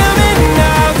feel me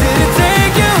now? Did it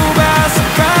take you by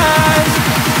surprise?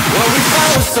 What we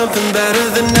found was something better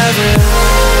than ever.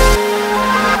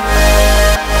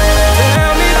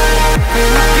 Tell me, can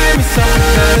you give me something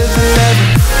better than ever?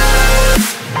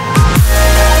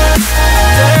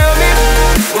 Tell me,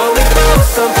 what we found was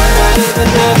something better than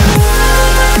ever.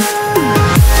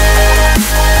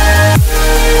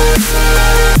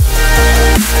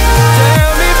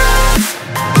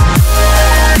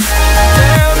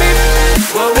 Tell me,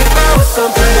 what we found was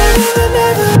something better than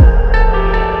ever.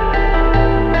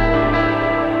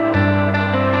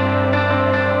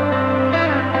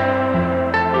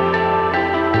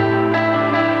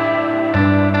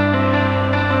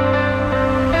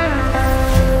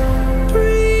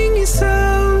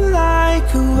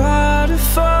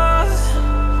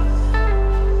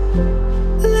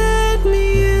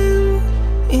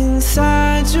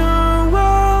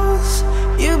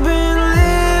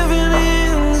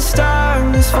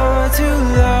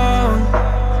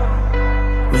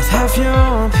 Half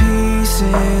your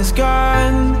pieces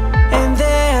gone, and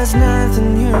there's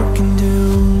nothing you can do.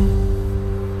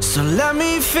 So let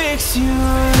me fix you.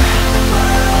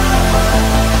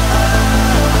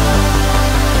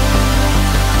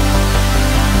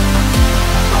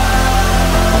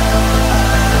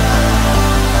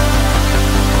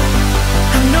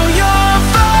 I know you're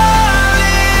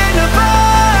falling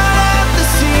apart at the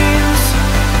seams,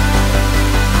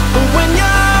 but when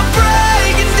you're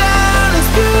breaking down,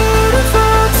 it's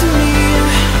beautiful to me.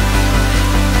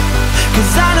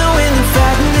 'Cause I know in the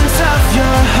fragments of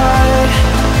your heart,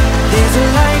 there's a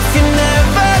life you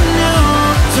never knew.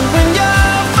 So when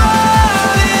you're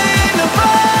falling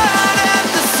apart at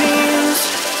the seams,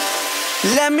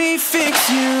 let me fix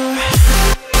you.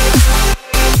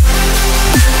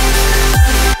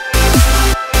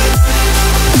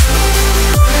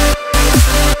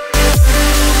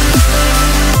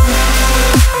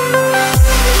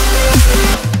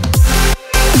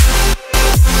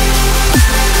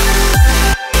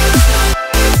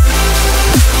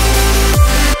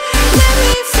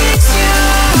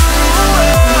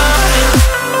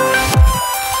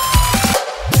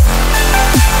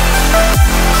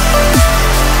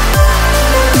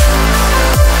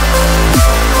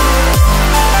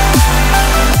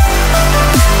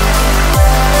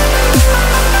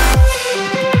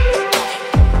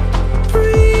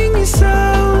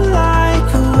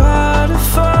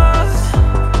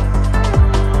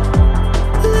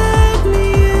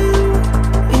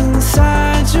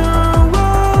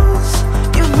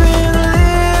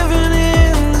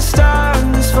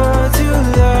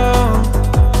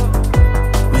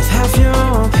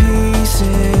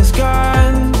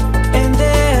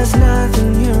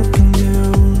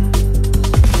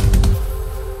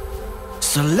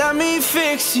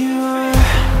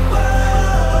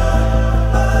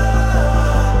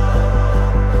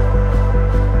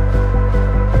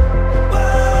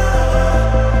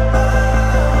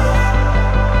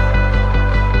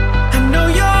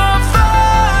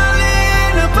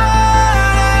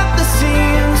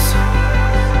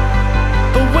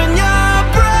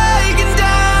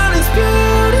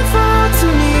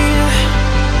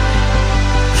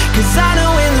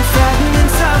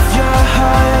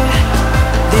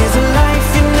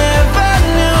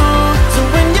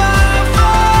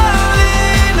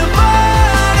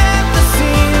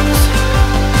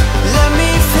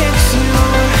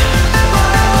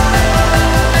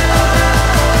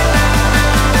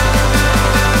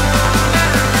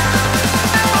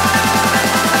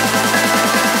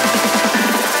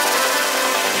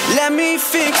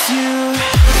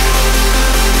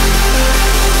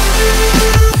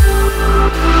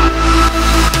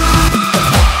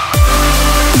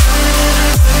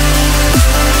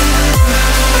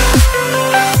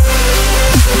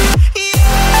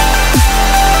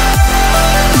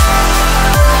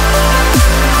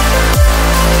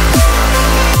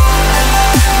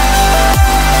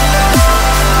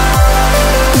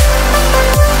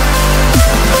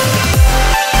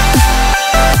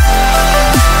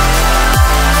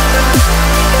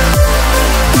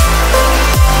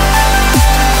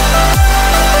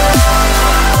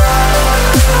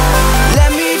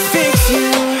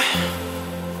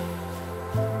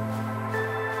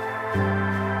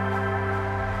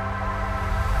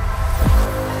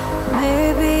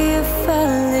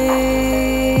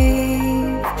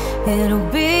 It'll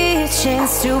be a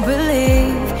chance to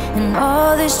believe in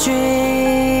all these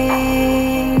dreams.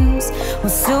 Will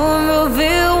soon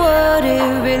reveal what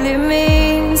it really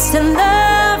means to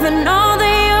love and all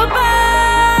the above.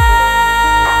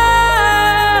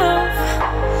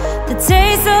 The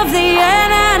taste of the air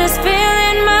that is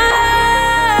filling my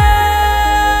lungs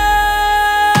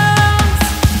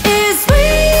is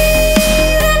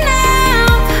sweet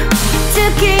enough to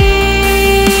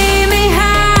keep me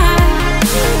high.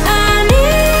 I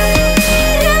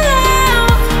need your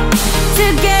love to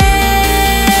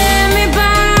get me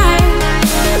by,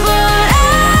 but I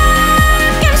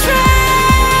can try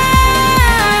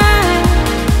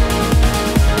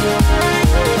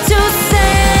to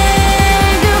say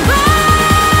goodbye,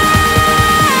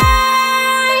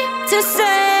 to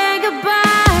say goodbye.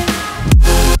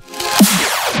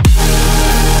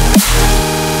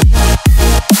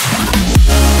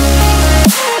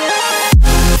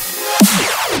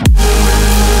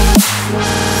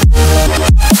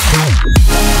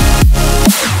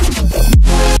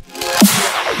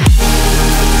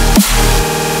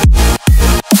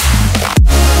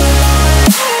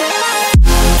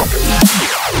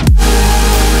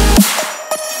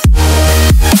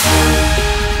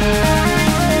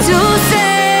 To say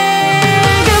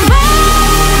goodbye.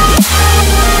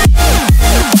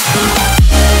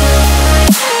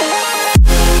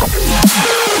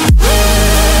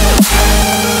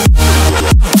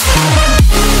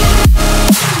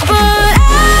 But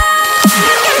I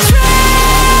can try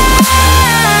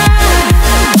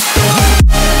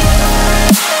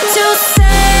to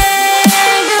say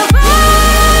goodbye,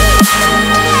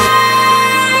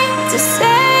 to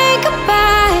say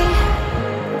goodbye.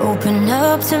 Open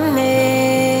up to me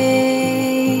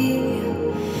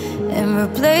and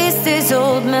replace these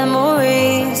old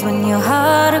memories. When your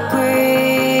heart agrees,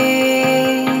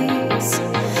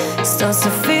 starts to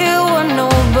feel what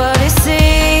nobody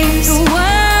sees. The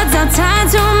words are tied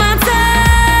to my tongue.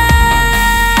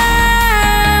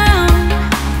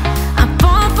 I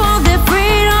fought for their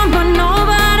freedom, but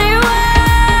nobody will.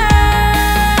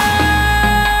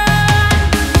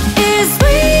 Is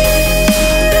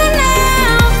sweet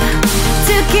enough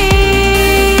to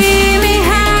keep me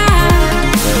high.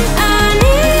 I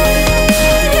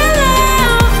need your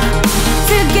love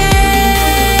to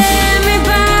get me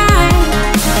by,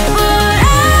 but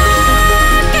I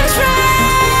can try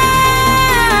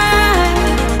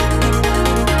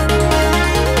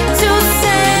to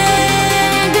say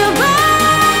goodbye,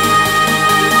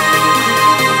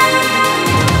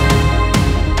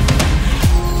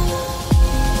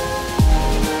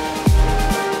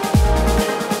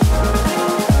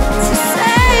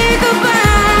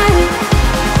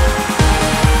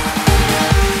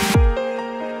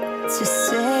 to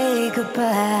say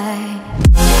goodbye.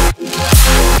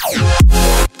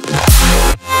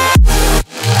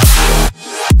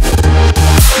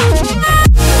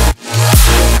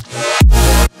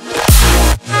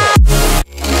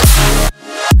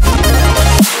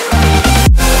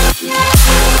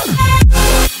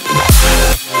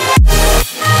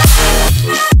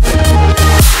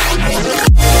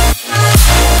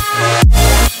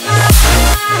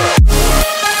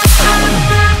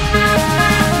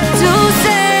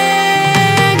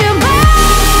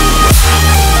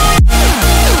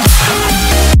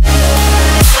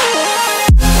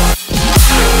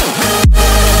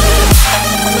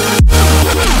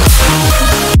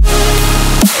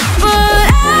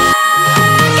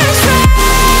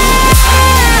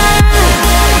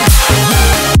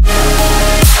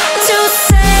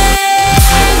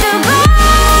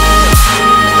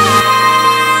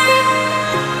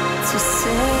 To say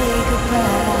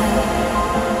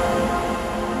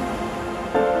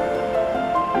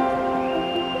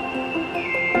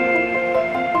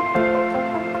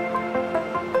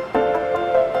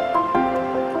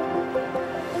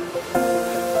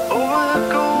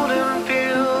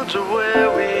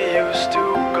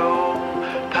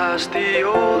past the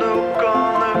old oak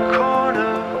on the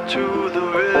corner to the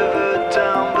river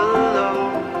down below.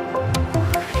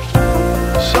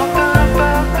 Something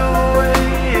about the way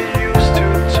it used to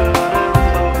turn and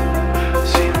flow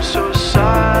seems so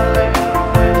silent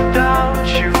without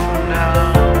you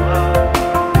now.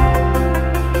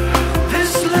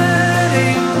 This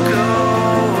letting go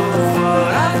of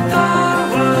what I thought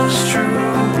was true,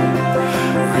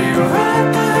 rewrite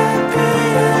the happy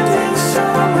ending, so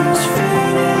much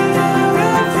fading out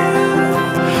of you.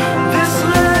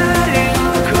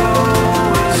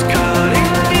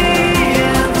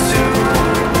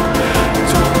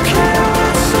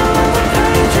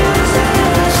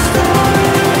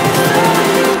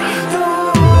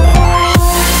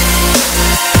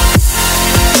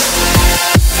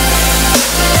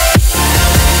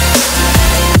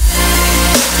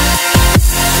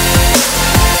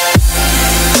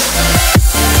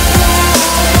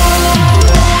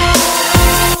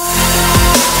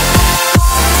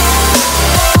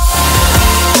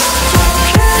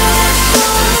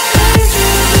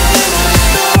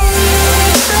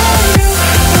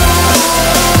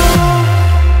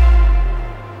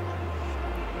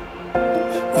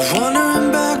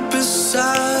 Wandering back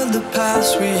beside the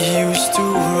paths we used to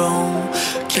roam.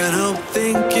 Can't help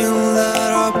thinking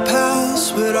that our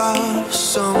paths were off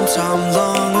sometime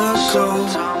long ago.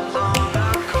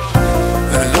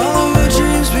 And all of our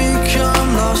dreams become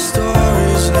lost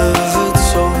stories never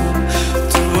told.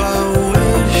 Do I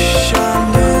wish I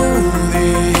knew the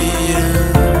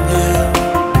end, yeah.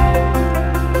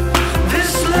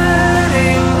 This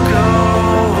letting go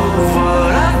of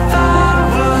what I thought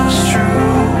was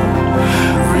true.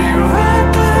 Rewrite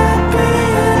the happy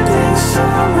ending,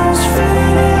 someone's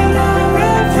fading out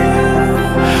of you.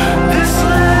 This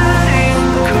letting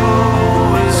go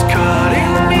is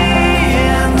cutting me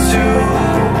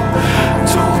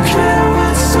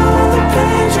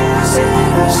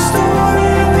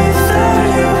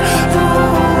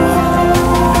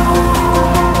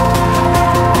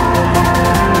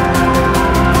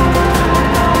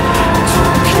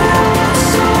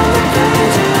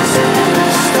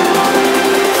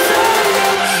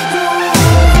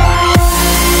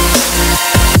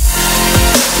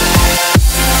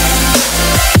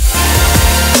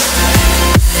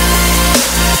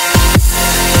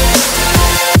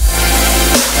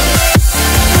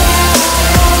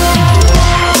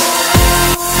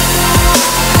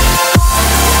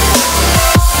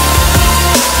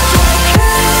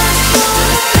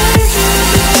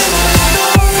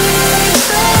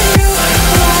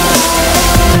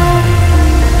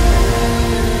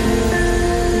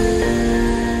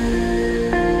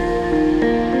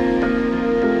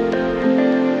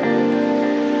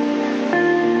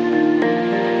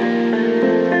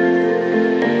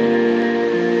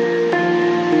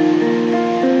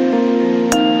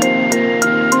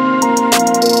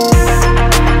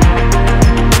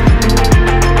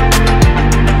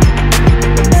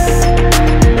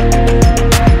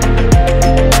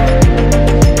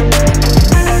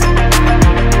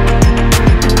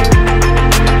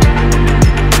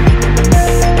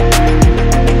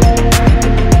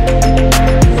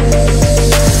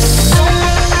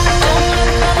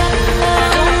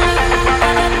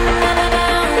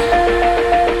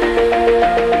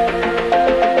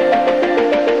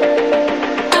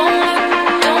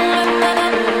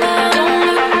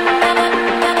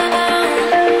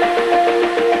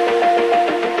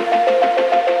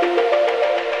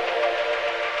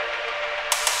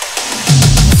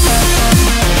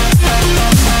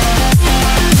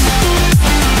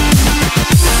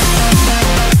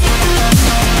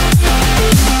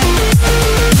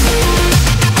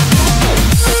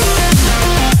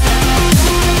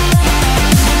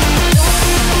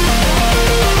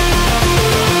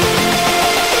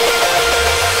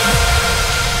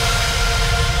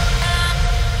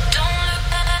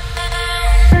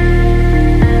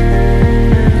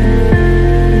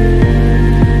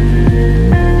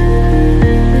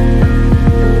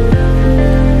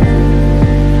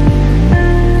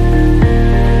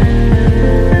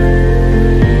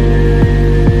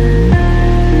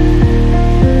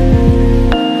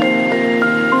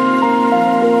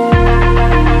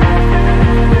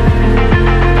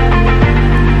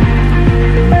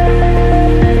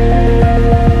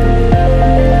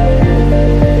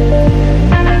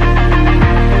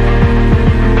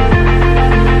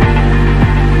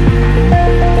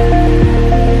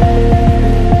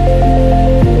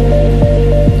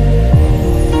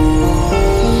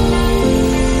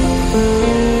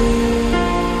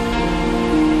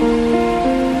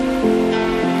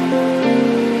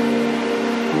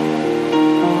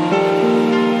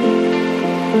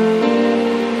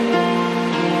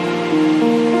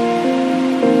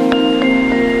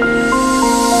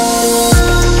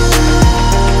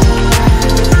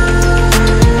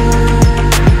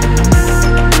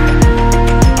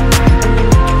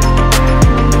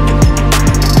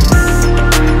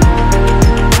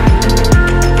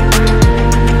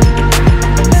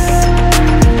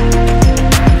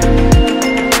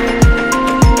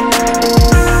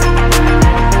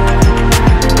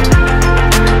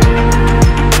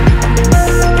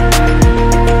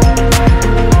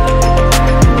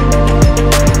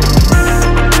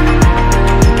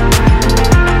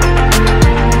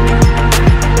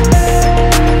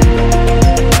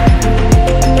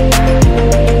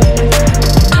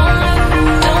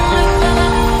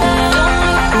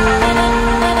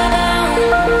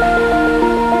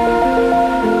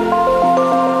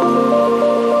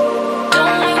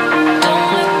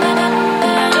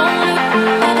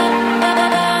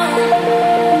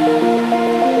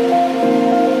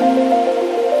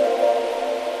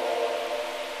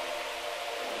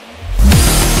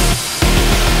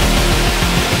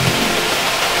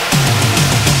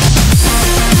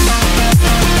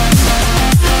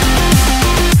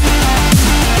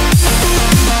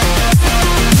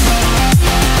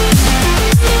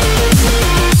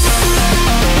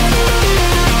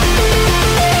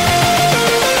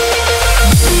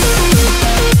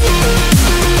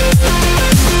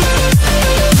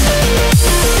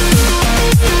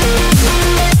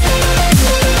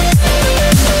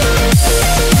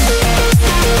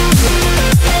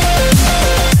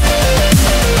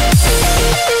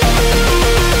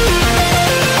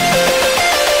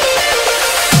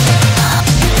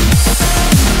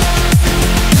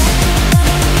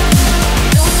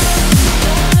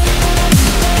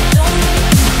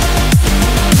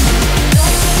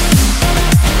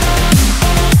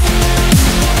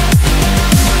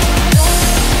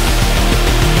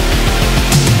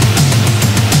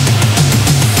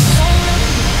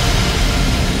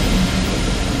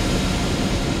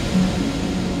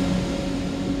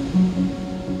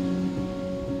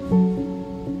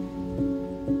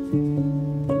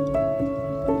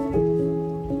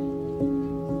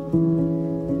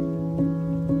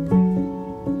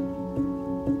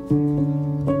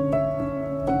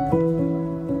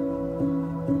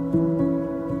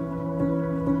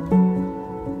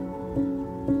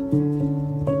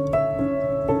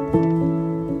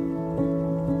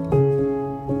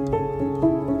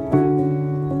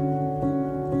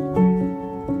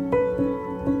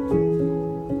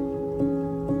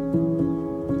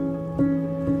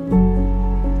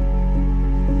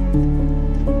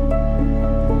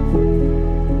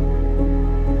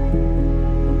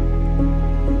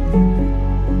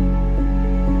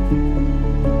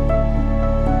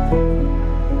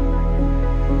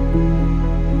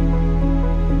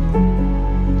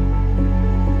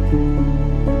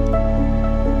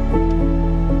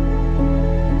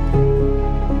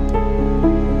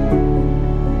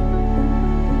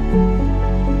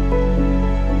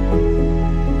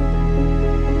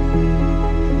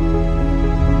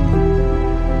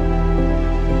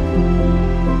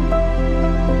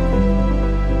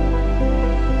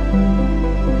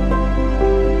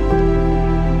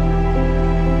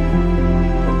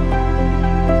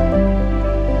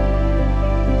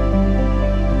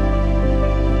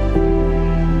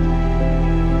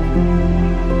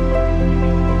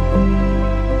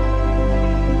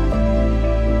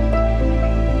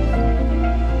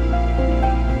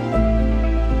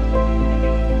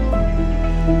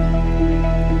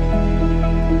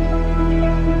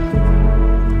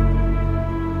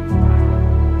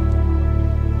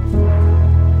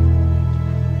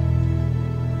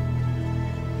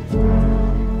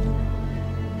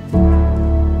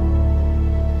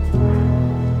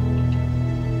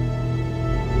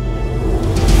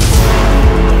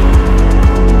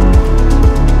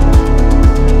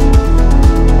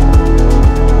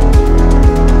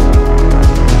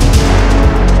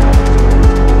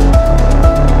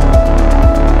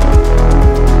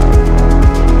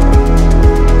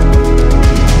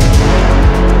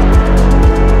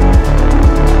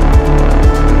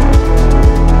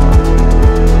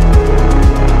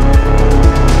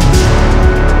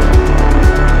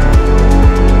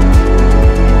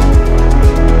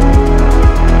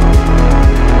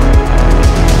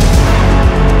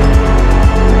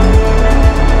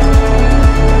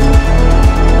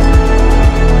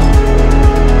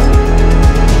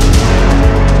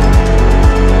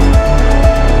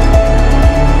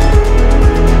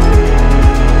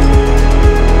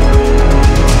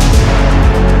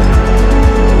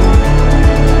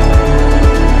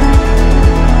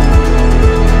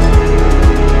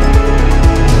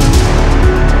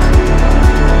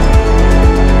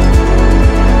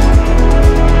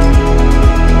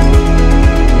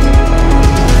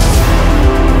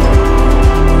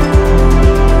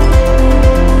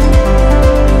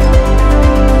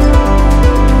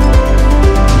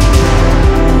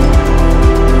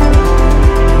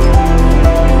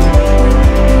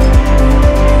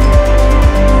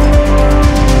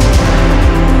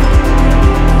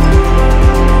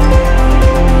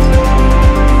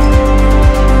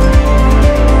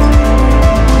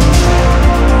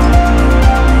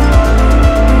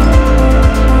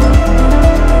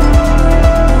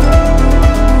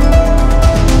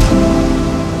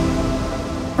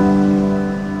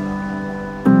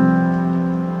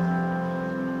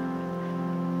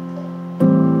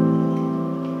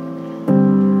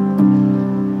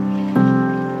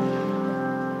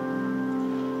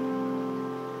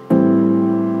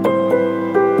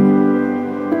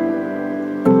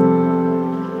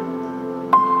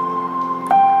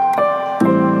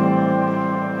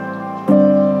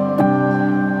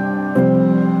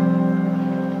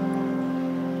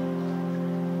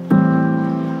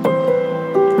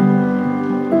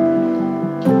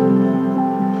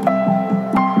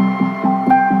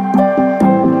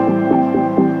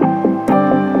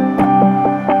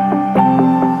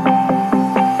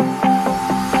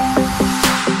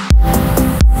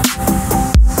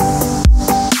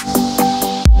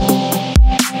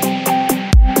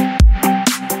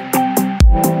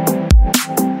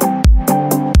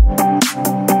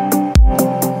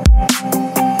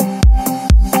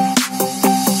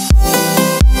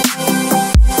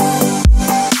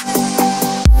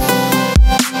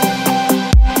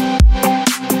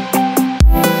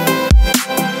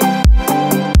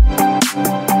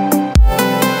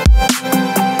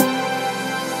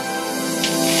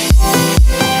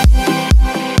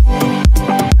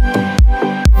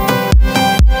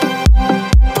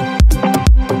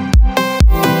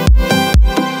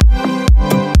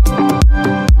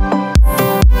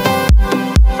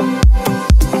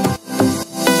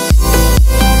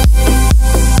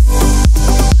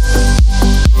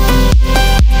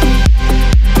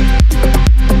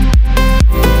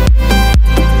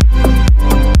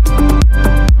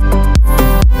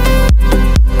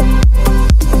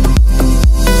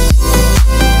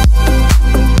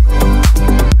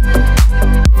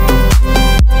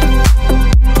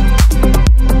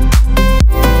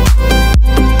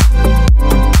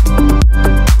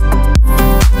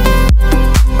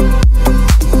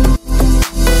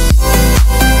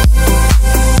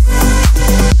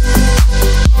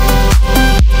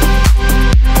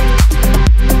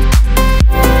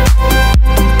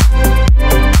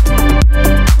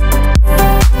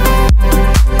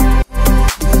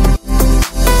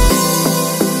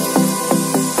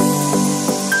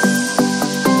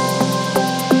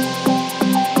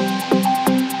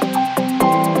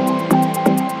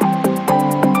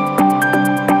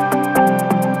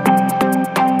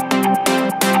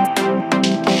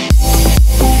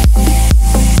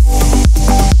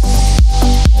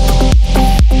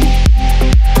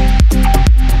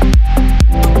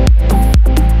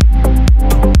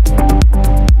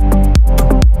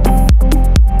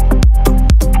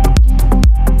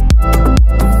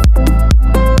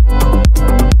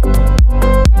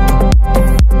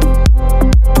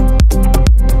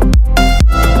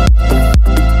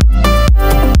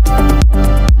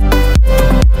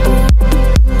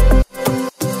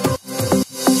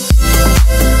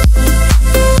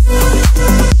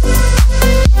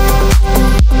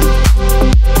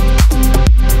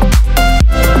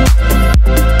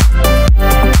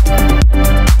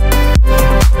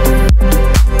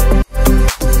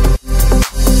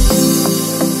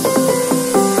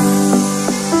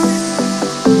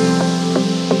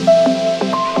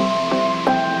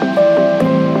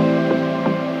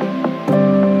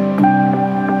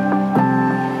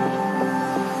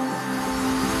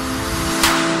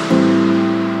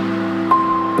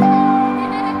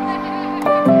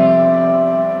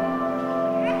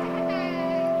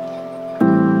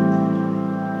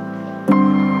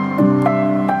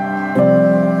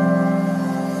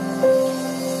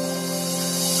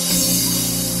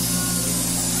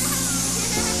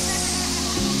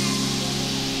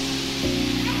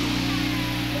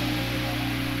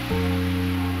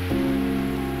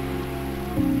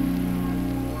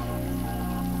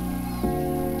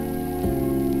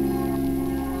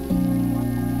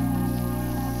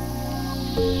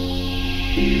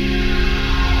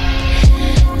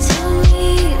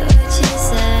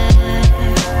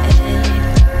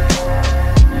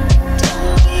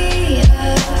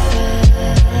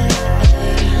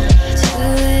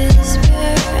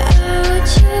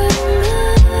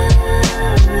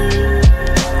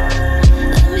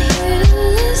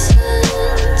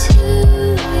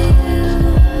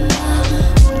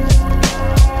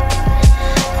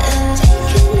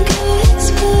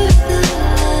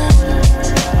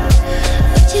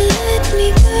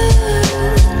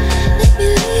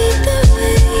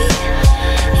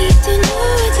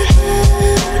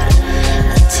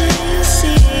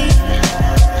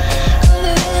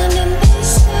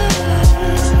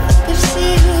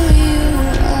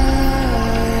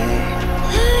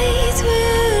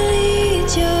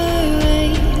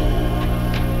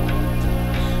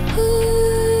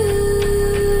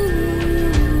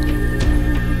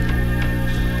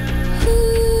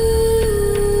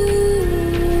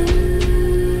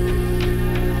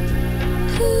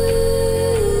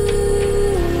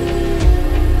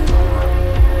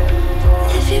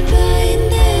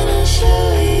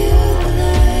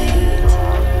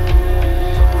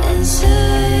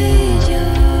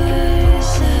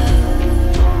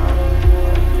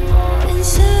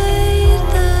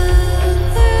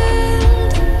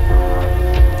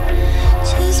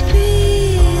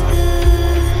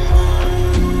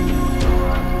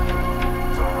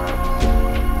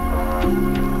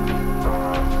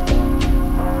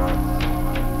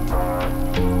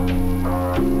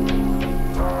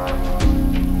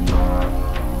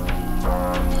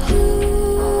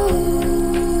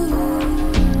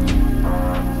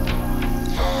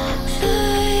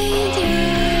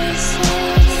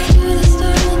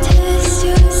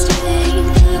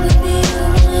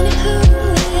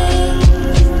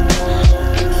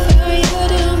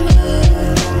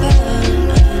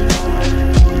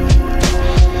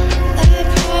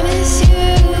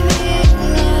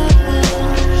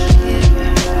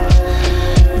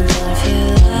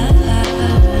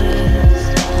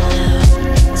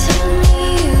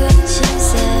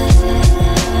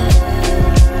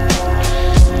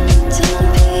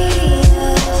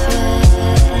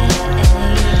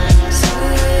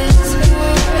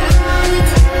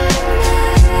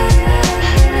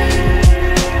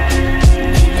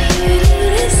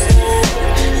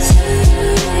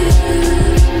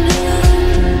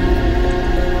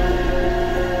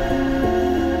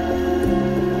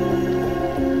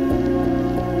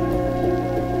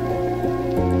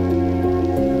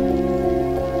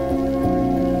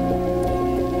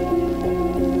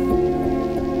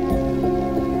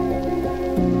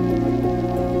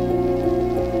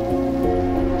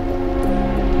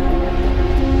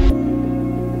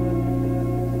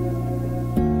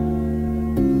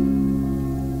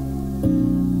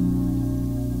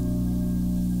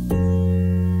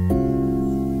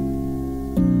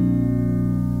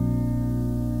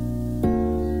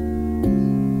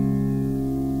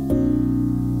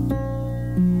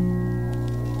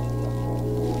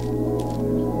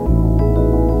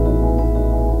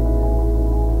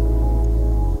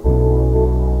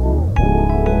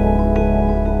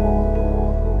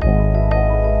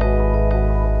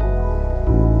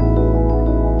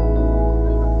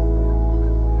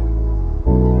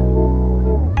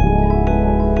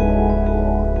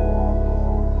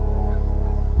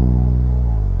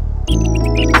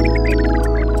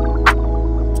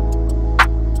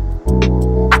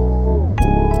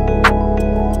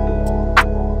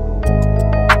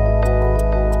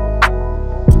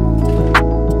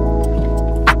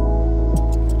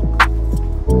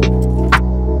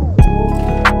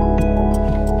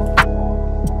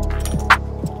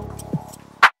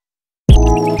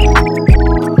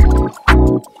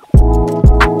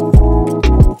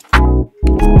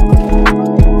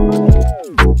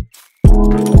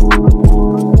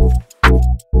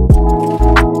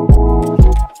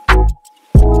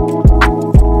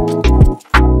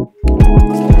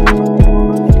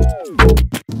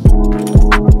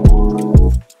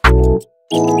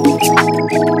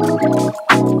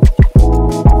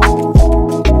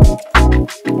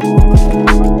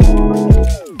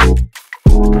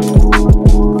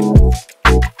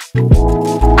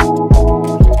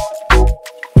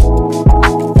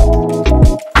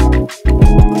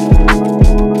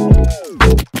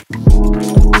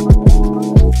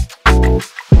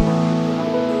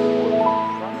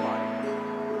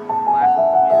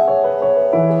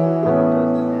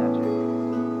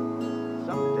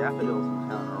middle.